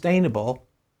not sustainable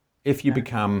if you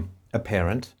become a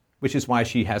parent, which is why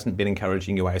she hasn't been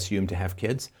encouraging you, I assume, to have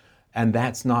kids. And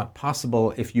that's not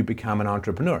possible if you become an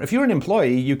entrepreneur. If you're an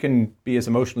employee, you can be as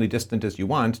emotionally distant as you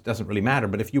want. It doesn't really matter.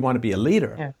 But if you want to be a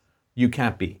leader, you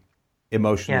can't be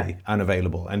emotionally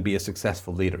unavailable and be a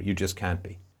successful leader. You just can't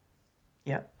be.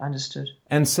 Yeah, understood.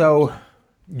 And so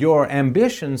your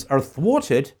ambitions are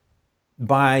thwarted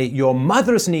by your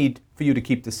mother's need for you to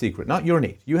keep the secret, not your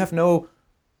need. You have no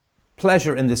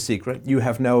pleasure in this secret. You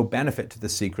have no benefit to the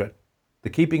secret. The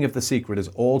keeping of the secret is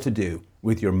all to do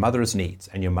with your mother's needs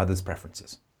and your mother's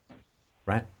preferences,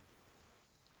 right?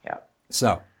 Yeah.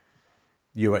 So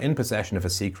you are in possession of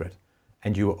a secret,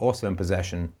 and you are also in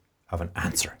possession of an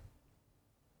answer.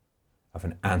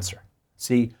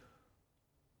 See,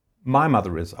 my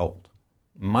mother is old.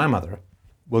 My mother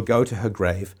will go to her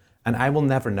grave, and I will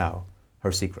never know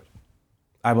her secret.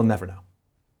 I will never know.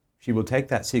 She will take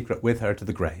that secret with her to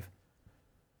the grave,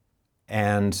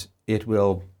 and it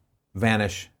will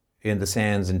vanish in the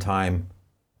sands and time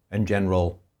and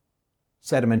general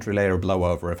sedimentary layer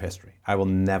blowover of history. I will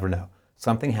never know.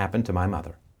 Something happened to my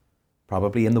mother,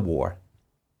 probably in the war,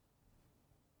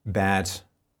 that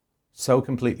so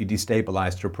completely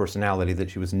destabilized her personality that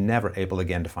she was never able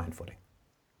again to find footing.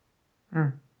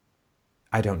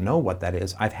 I don't know what that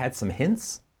is. I've had some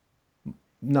hints,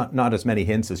 not as many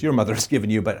hints as your mother has given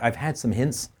you, but I've had some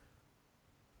hints.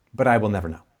 But I will never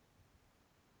know.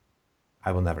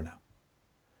 I will never know.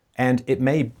 And it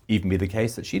may even be the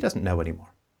case that she doesn't know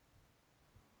anymore.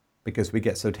 Because we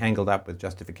get so tangled up with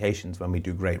justifications when we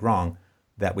do great wrong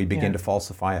that we begin to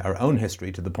falsify our own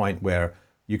history to the point where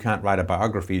you can't write a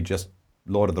biography, just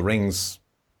Lord of the Rings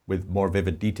with more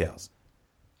vivid details.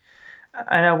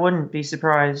 And I wouldn't be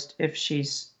surprised if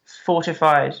she's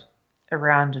fortified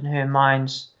around in her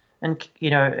mind and,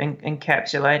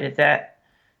 encapsulated that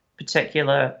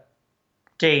particular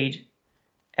deed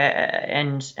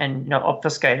and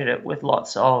obfuscated it with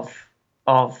lots of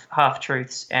half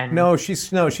truths and she's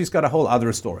got a whole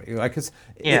other story. Like,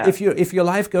 if your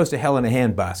life goes to hell in a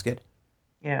handbasket,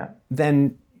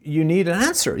 then you need an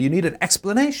answer. You need an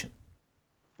explanation.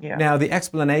 Yeah. Now the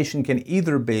explanation can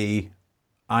either be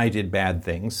I did bad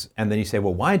things, and then you say,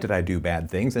 well, why did I do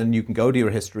bad things? And you can go to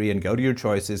your history and go to your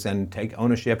choices and take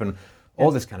ownership and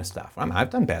all this kind of stuff. I've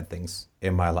done bad things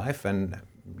in my life, and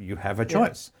you have a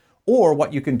choice. Or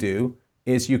what you can do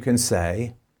is you can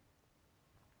say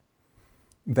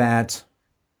that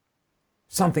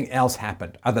something else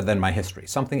happened other than my history.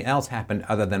 Something else happened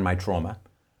other than my trauma.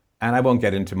 And I won't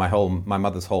get into my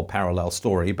mother's whole parallel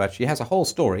story, but she has a whole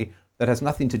story that has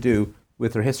nothing to do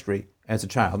with her history as a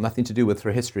child, nothing to do with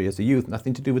her history as a youth,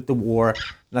 nothing to do with the war,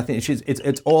 nothing.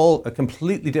 It's all a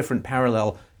completely different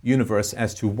parallel universe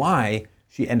as to why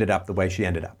she ended up the way she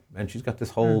ended up. And she's got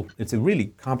this whole, it's a really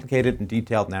complicated and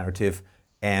detailed narrative,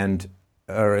 and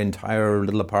her entire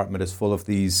little apartment is full of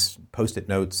these Post-it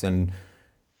notes and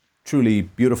truly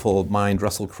beautiful mind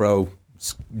Russell Crowe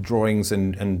drawings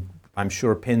and I'm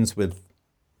sure pins with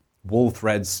wool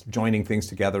threads joining things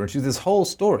together. And she's this whole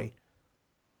story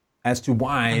as to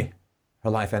why her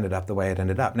life ended up the way it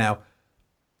ended up. Now,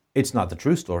 it's not the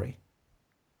true story,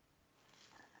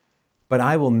 but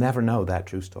I will never know that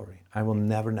true story. I will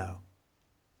never know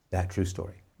that true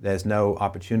story. There's no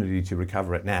opportunity to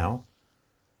recover it now,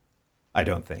 I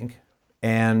don't think.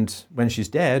 And when she's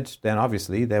dead, then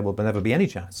obviously there will never be any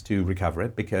chance to recover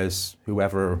it, because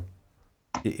whoever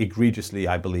egregiously,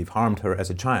 I believe, harmed her as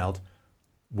a child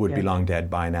would be long dead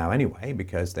by now anyway,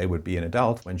 because they would be an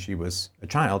adult when she was a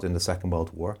child in the Second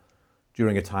World War,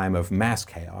 during a time of mass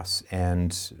chaos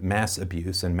and mass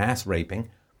abuse and mass raping.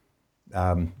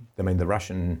 The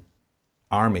Russian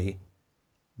army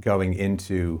going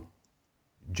into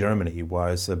Germany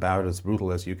was about as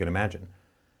brutal as you can imagine.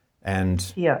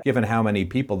 And given how many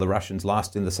people the Russians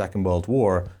lost in the Second World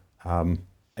War,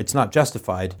 it's not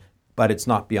justified, but it's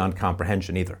not beyond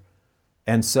comprehension either.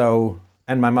 And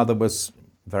my mother was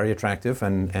very attractive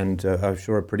and I'm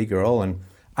sure a pretty girl, and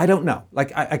I don't know.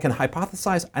 Like, I can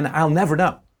hypothesize, and I'll never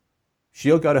know.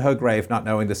 She'll go to her grave not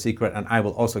knowing the secret, and I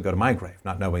will also go to my grave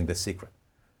not knowing this secret.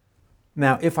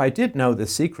 Now, if I did know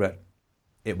this secret,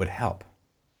 it would help.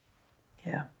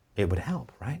 Yeah. It would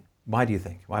help, right? Why do you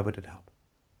think? Why would it help?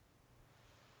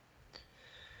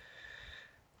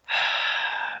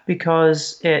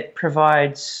 Because it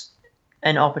provides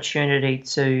an opportunity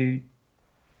to,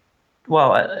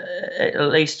 well, at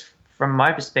least from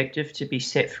my perspective, to be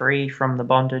set free from the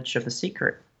bondage of the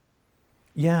secret.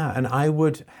 Yeah, and I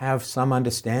would have some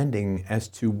understanding as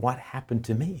to what happened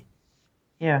to me.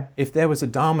 Yeah. If there was a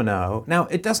domino... Now,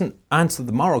 it doesn't answer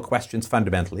the moral questions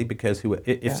fundamentally, because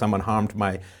if someone harmed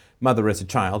my mother as a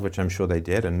child, which I'm sure they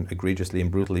did, and egregiously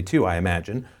and brutally too, I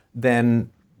imagine,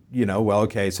 then,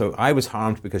 so I was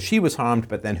harmed because she was harmed,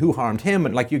 but then who harmed him?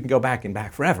 And you can go back and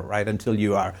back forever, right? Until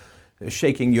you are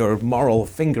shaking your moral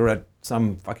finger at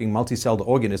some fucking multi-celled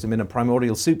organism in a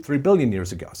primordial soup 3 billion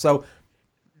years ago. So,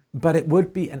 but it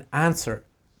would be an answer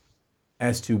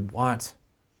as to what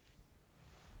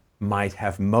might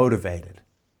have motivated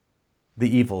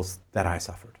the evils that I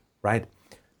suffered, right?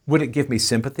 Would it give me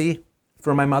sympathy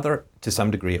for my mother? To some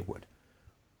degree it would.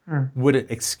 Would it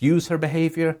excuse her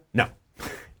behavior? No.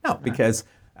 No, because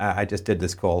I just did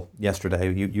this call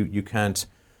yesterday. You can't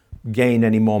gain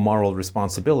any more moral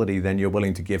responsibility than you're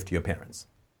willing to give to your parents.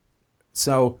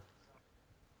 So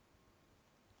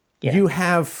you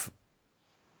have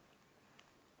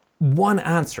one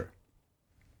answer.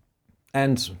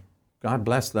 And God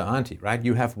bless the auntie, right?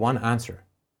 You have one answer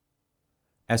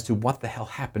as to what the hell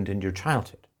happened in your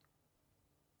childhood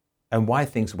and why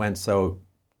things went so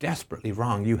desperately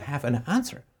wrong. You have an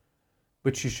answer,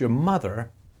 which is your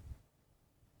mother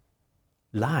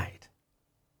lied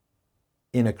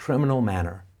in a criminal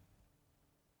manner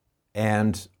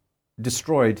and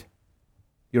destroyed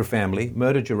your family,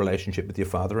 murdered your relationship with your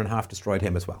father, and half destroyed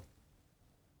him as well.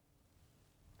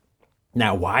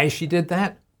 Now, why she did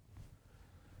that?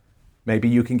 Maybe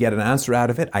you can get an answer out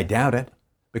of it. I doubt it,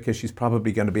 because she's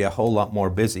probably going to be a whole lot more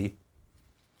busy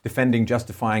defending,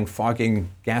 justifying, fogging,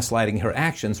 gaslighting her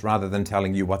actions rather than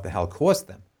telling you what the hell caused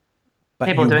them. But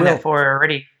people are doing that for her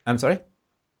already. I'm sorry?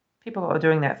 People are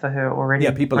doing that for her already.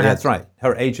 Yeah, that's right.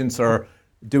 Her agents are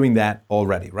doing that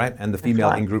already, right? And the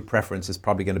female in-group preference is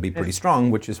probably going to be pretty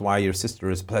strong, which is why your sister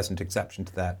is a pleasant exception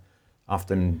to that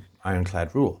often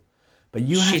ironclad rule. But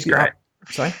she's great.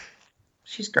 Sorry?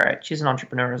 She's great. She's an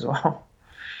entrepreneur as well.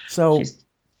 So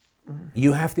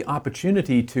you have the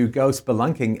opportunity to go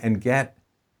spelunking and get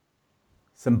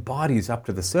some bodies up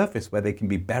to the surface where they can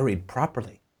be buried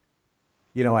properly.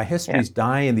 You know, our histories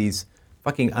die in these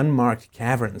fucking unmarked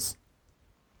caverns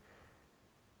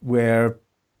where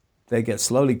they get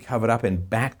slowly covered up in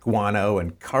bat guano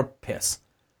and carp piss.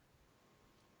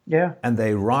 Yeah. And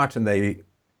they rot and they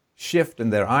shift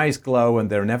and their eyes glow and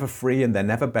they're never free and they're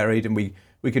never buried, and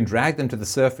we can drag them to the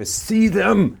surface, see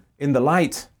them in the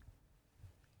light,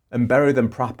 and bury them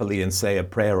properly and say a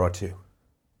prayer or two.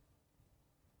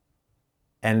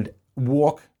 And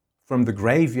walk from the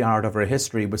graveyard of our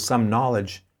history with some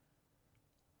knowledge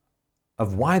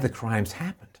of why the crimes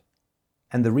happened.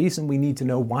 And the reason we need to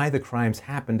know why the crimes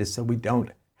happened is so we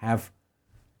don't have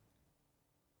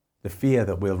the fear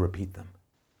that we'll repeat them.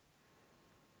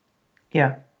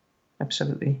 Yeah,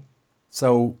 absolutely.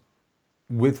 So,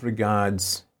 with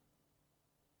regards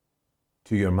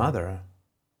to your mother,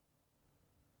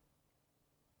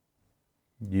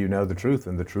 you know the truth,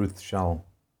 and the truth shall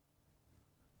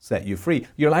set you free.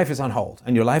 Your life is on hold,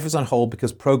 and your life is on hold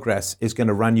because progress is going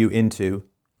to run you into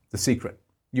the secret.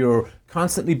 You're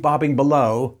constantly bobbing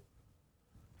below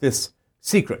this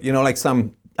secret, you know, like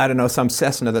some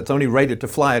Cessna that's only rated to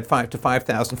fly at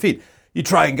 5,000 feet. You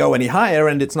try and go any higher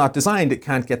and it's not designed. It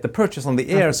can't get the purchase on the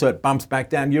air, so it bumps back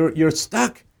down. You're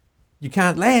stuck. You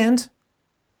can't land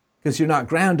because you're not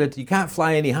grounded. You can't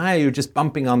fly any higher. You're just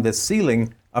bumping on this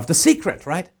ceiling of the secret,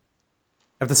 right?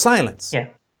 Of the silence. Yeah.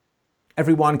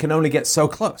 Everyone can only get so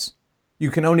close. You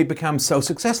can only become so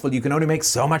successful. You can only make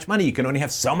so much money. You can only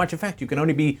have so much effect. You can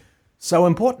only be so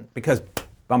important because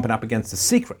bumping up against the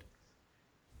secret.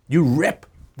 You rip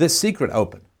this secret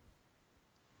open.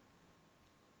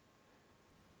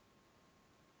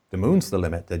 The moon's the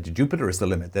limit. The Jupiter is the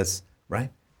limit. This,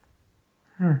 right?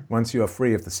 Once you are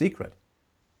free of the secret,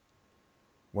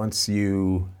 once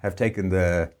you have taken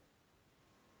the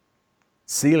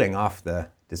ceiling off the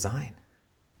design,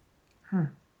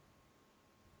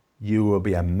 you will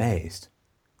be amazed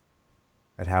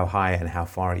at how high and how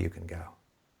far you can go.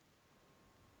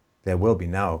 There will be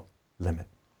no limit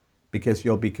because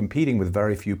you'll be competing with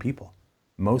very few people.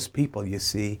 Most people, you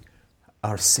see,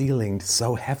 are ceilinged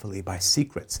so heavily by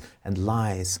secrets and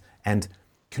lies and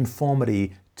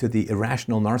conformity to the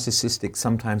irrational, narcissistic,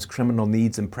 sometimes criminal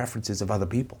needs and preferences of other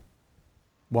people.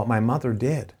 What my mother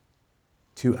did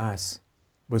to us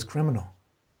was criminal.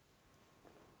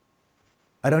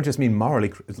 I don't just mean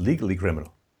morally, legally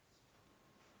criminal.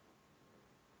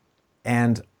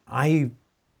 And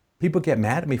people get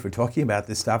mad at me for talking about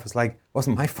this stuff. It's like, it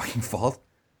wasn't my fucking fault.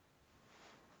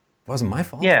 It wasn't my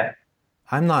fault. Yeah.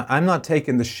 I'm not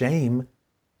taking the shame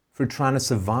for trying to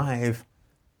survive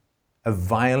a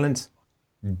violent,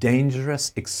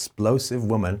 dangerous, explosive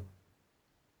woman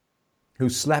who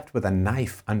slept with a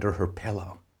knife under her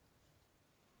pillow,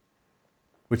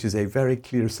 which is a very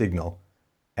clear signal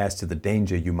as to the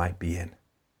danger you might be in.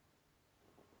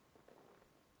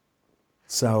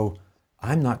 So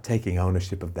I'm not taking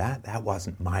ownership of that. That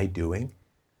wasn't my doing.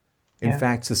 In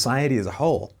fact, society as a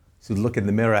whole should look in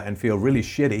the mirror and feel really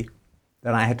shitty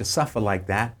that I had to suffer like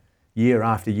that year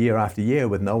after year after year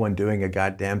with no one doing a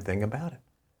goddamn thing about it.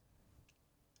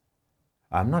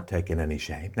 I'm not taking any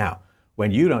shame. Now,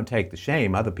 when you don't take the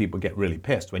shame, other people get really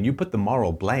pissed. When you put the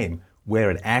moral blame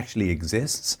where it actually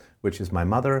exists, which is my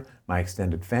mother, my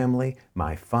extended family,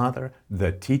 my father,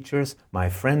 the teachers, my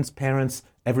friends' parents,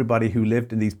 everybody who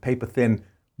lived in these paper-thin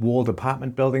walled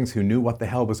apartment buildings who knew what the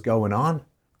hell was going on,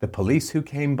 the police who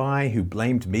came by who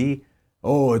blamed me,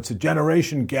 oh, it's a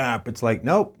generation gap. It's like,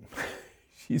 nope,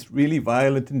 she's really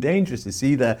violent and dangerous. You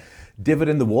see the divot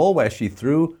in the wall where she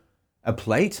threw a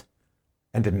plate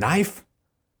and a knife?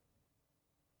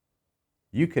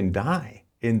 You can die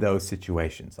in those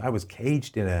situations. I was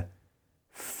caged in a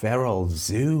feral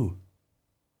zoo.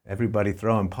 Everybody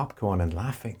throwing popcorn and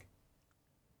laughing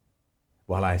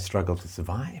while I struggled to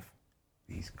survive.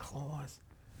 These claws.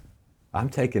 I'm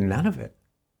taking none of it.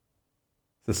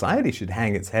 Society should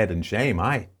hang its head in shame.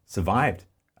 I survived.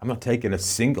 I'm not taking a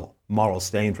single moral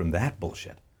stain from that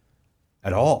bullshit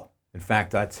at all. In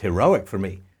fact, that's heroic for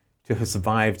me to have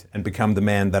survived and become the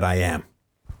man that I am.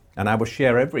 And I will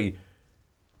share every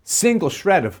single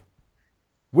shred of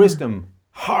wisdom,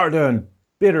 hard-earned,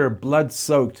 bitter,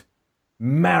 blood-soaked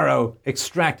marrow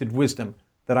extracted wisdom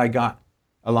that I got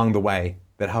along the way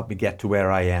that helped me get to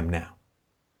where I am now.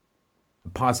 A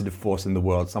positive force in the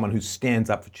world, someone who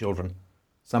stands up for children,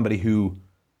 somebody who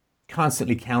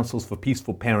constantly counsels for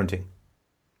peaceful parenting,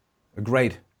 a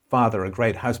great father, a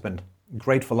great husband, a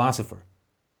great philosopher.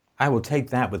 I will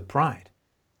take that with pride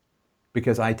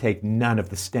because I take none of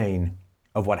the stain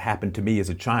of what happened to me as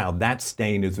a child. That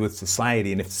stain is with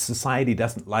society, and if society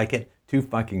doesn't like it, too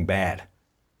fucking bad.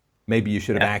 Maybe you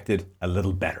should have acted a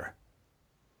little better,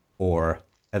 or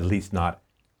at least not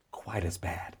quite as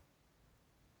bad.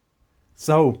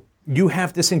 So you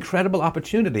have this incredible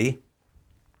opportunity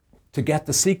to get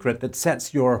the secret that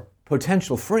sets your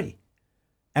potential free.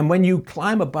 And when you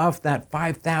climb above that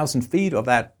 5,000 feet, or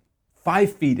that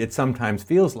 5 feet it sometimes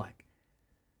feels like,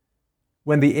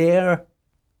 when the air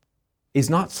is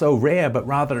not so rare but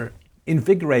rather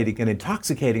invigorating and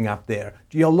intoxicating up there,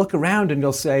 you'll look around and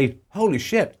you'll say, holy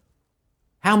shit,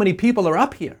 how many people are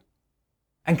up here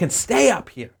and can stay up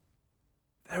here?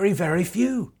 Very, very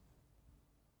few.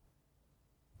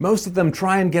 Most of them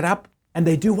try and get up, and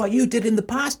they do what you did in the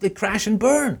past. They crash and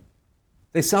burn.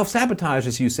 They self-sabotage,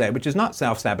 as you say, which is not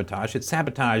self-sabotage. It's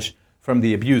sabotage from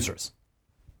the abusers.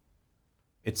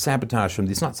 It's sabotage from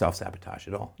it's not self-sabotage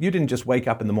at all. You didn't just wake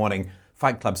up in the morning,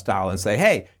 Fight Club style, and say,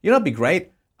 hey, you know what'd be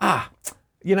great? I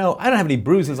don't have any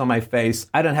bruises on my face.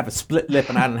 I don't have a split lip,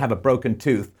 and I don't have a broken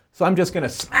tooth. So I'm just going to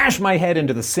smash my head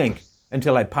into the sink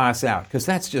until I pass out, because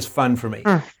that's just fun for me.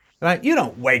 Right? You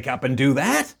don't wake up and do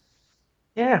that.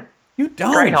 Yeah. You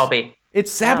don't. Great hobby.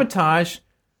 It's sabotage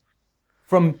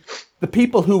from the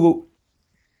people who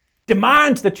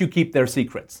demand that you keep their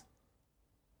secrets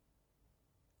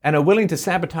and are willing to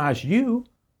sabotage you,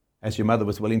 as your mother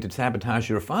was willing to sabotage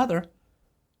your father,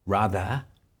 rather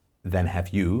than have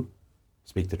you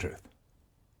speak the truth.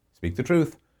 Speak the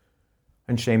truth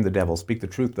and shame the devil. Speak the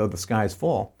truth though the skies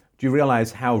fall. Do you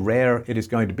realize how rare it is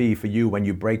going to be for you when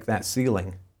you break that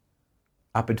ceiling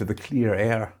up into the clear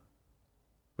air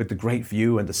with the great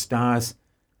view and the stars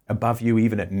above you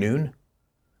even at noon?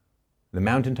 The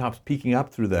mountaintops peeking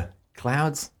up through the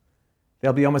clouds.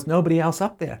 There'll be almost nobody else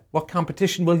up there. What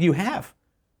competition will you have?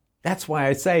 That's why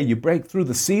I say you break through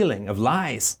the ceiling of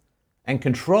lies and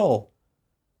control.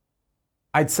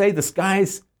 I'd say the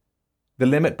sky's the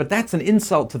limit, but that's an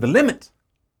insult to the limit.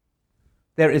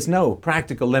 There is no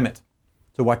practical limit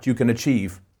to what you can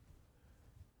achieve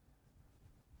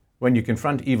when you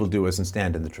confront evildoers and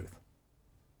stand in the truth.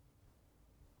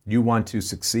 You want to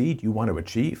succeed, you want to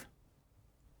achieve,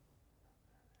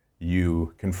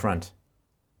 you confront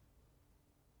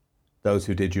those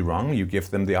who did you wrong. You give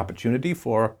them the opportunity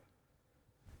for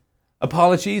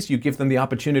apologies. You give them the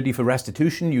opportunity for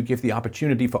restitution. You give the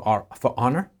opportunity for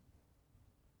honor.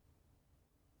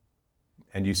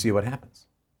 And you see what happens.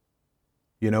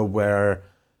 You know, where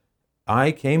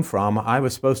I came from, I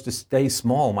was supposed to stay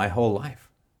small my whole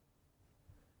life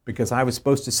because I was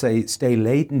supposed to stay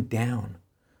laden down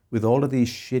with all of these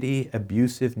shitty,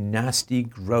 abusive, nasty,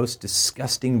 gross,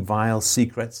 disgusting, vile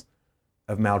secrets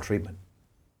of maltreatment.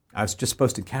 I was just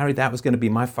supposed to carry that was going to be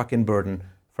my fucking burden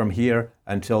from here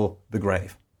until the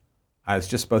grave. I was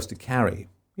just supposed to carry,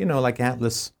 like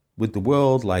Atlas with the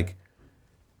world, like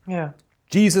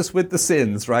Jesus with the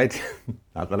sins, right?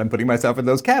 Not that I'm putting myself in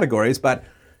those categories, but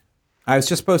I was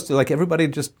just supposed to, like everybody,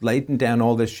 just laden down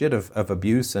all this shit of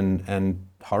abuse and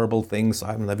horrible things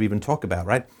I'll never even talk about,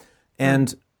 right?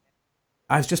 And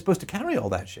I was just supposed to carry all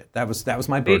that shit. That was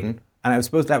my burden. And I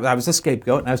was a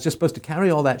scapegoat, and I was just supposed to carry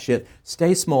all that shit,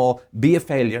 stay small, be a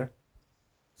failure.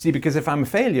 See, because if I'm a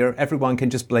failure, everyone can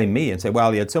just blame me and say,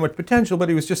 well, he had so much potential, but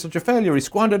he was just such a failure. He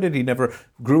squandered it. He never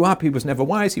grew up. He was never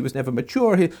wise. He was never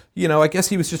mature. I guess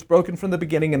he was just broken from the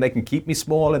beginning, and they can keep me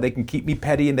small, and they can keep me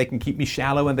petty, and they can keep me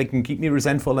shallow, and they can keep me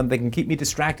resentful, and they can keep me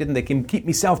distracted, and they can keep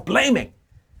me self-blaming.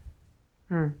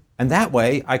 And that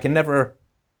way, I can never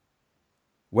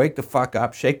wake the fuck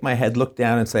up, shake my head, look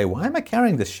down, and say, why am I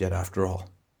carrying this shit after all?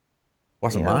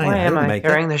 Wasn't mine. Why am I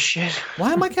carrying this shit?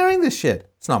 Why am I carrying this shit?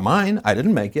 It's not mine. I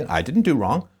didn't make it. I didn't do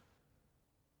wrong.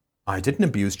 I didn't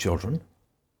abuse children.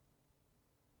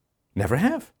 Never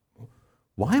have.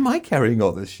 Why am I carrying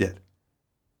all this shit?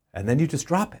 And then you just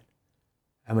drop it.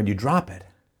 And when you drop it,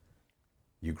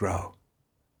 you grow.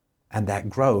 And that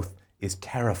growth is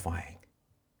terrifying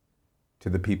to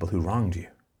the people who wronged you,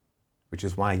 which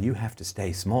is why you have to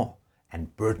stay small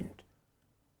and burdened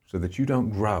so that you don't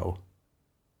grow,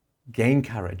 gain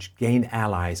courage, gain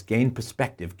allies, gain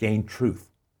perspective, gain truth,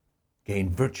 gain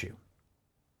virtue,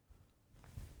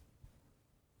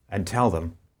 and tell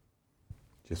them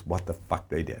just what the fuck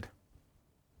they did.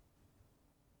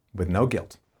 With no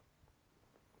guilt,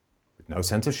 with no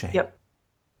sense of shame. Yep.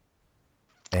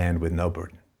 and with no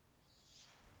burden.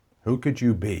 Who could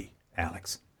you be,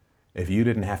 Alex, if you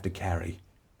didn't have to carry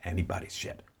anybody's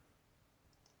shit?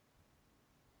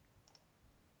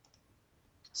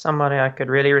 Somebody I could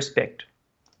really respect.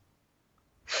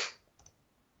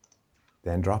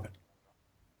 Then drop it.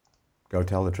 Go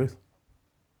tell the truth.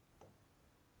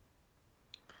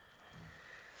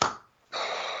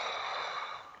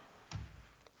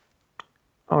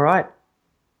 All right.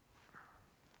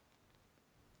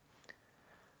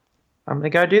 I'm going to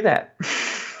go do that.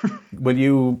 Will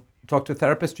you talk to a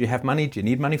therapist? Do you have money? Do you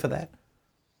need money for that?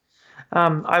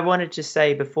 I wanted to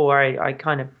say before I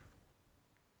kind of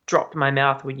dropped my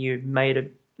mouth when you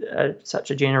made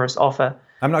such a generous offer.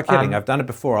 I'm not kidding. I've done it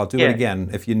before. I'll do it again.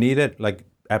 If you need it, like,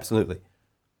 absolutely.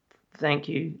 Thank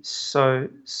you so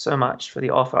much for the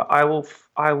offer. I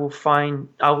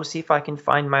will see if I can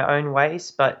find my own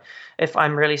ways, but if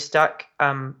I'm really stuck,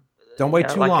 don't wait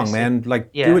too long, man.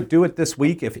 Like, do it this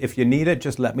week. If you need it,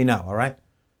 just let me know, all right?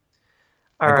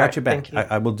 I got your back.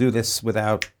 I will do this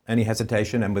without any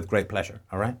hesitation and with great pleasure,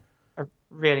 all right?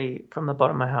 Really, from the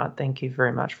bottom of my heart, thank you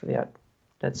very much for that.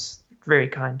 That's very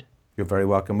kind. You're very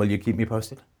welcome. Will you keep me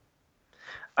posted?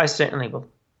 I certainly will.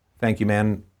 Thank you,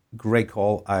 man. Great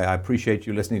call. I appreciate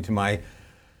you listening to my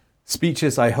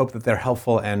speeches. I hope that they're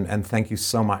helpful, and thank you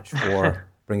so much for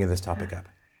bringing this topic up.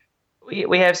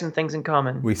 We have some things in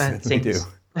common. We certainly do.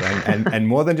 And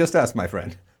more than just us, my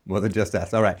friend. More than just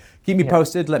us. All right. Keep me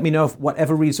posted. Let me know if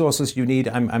whatever resources you need.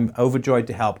 I'm overjoyed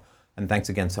to help. And thanks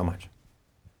again so much.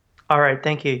 All right.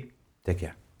 Thank you. Take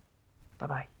care.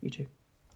 Bye-bye. You too.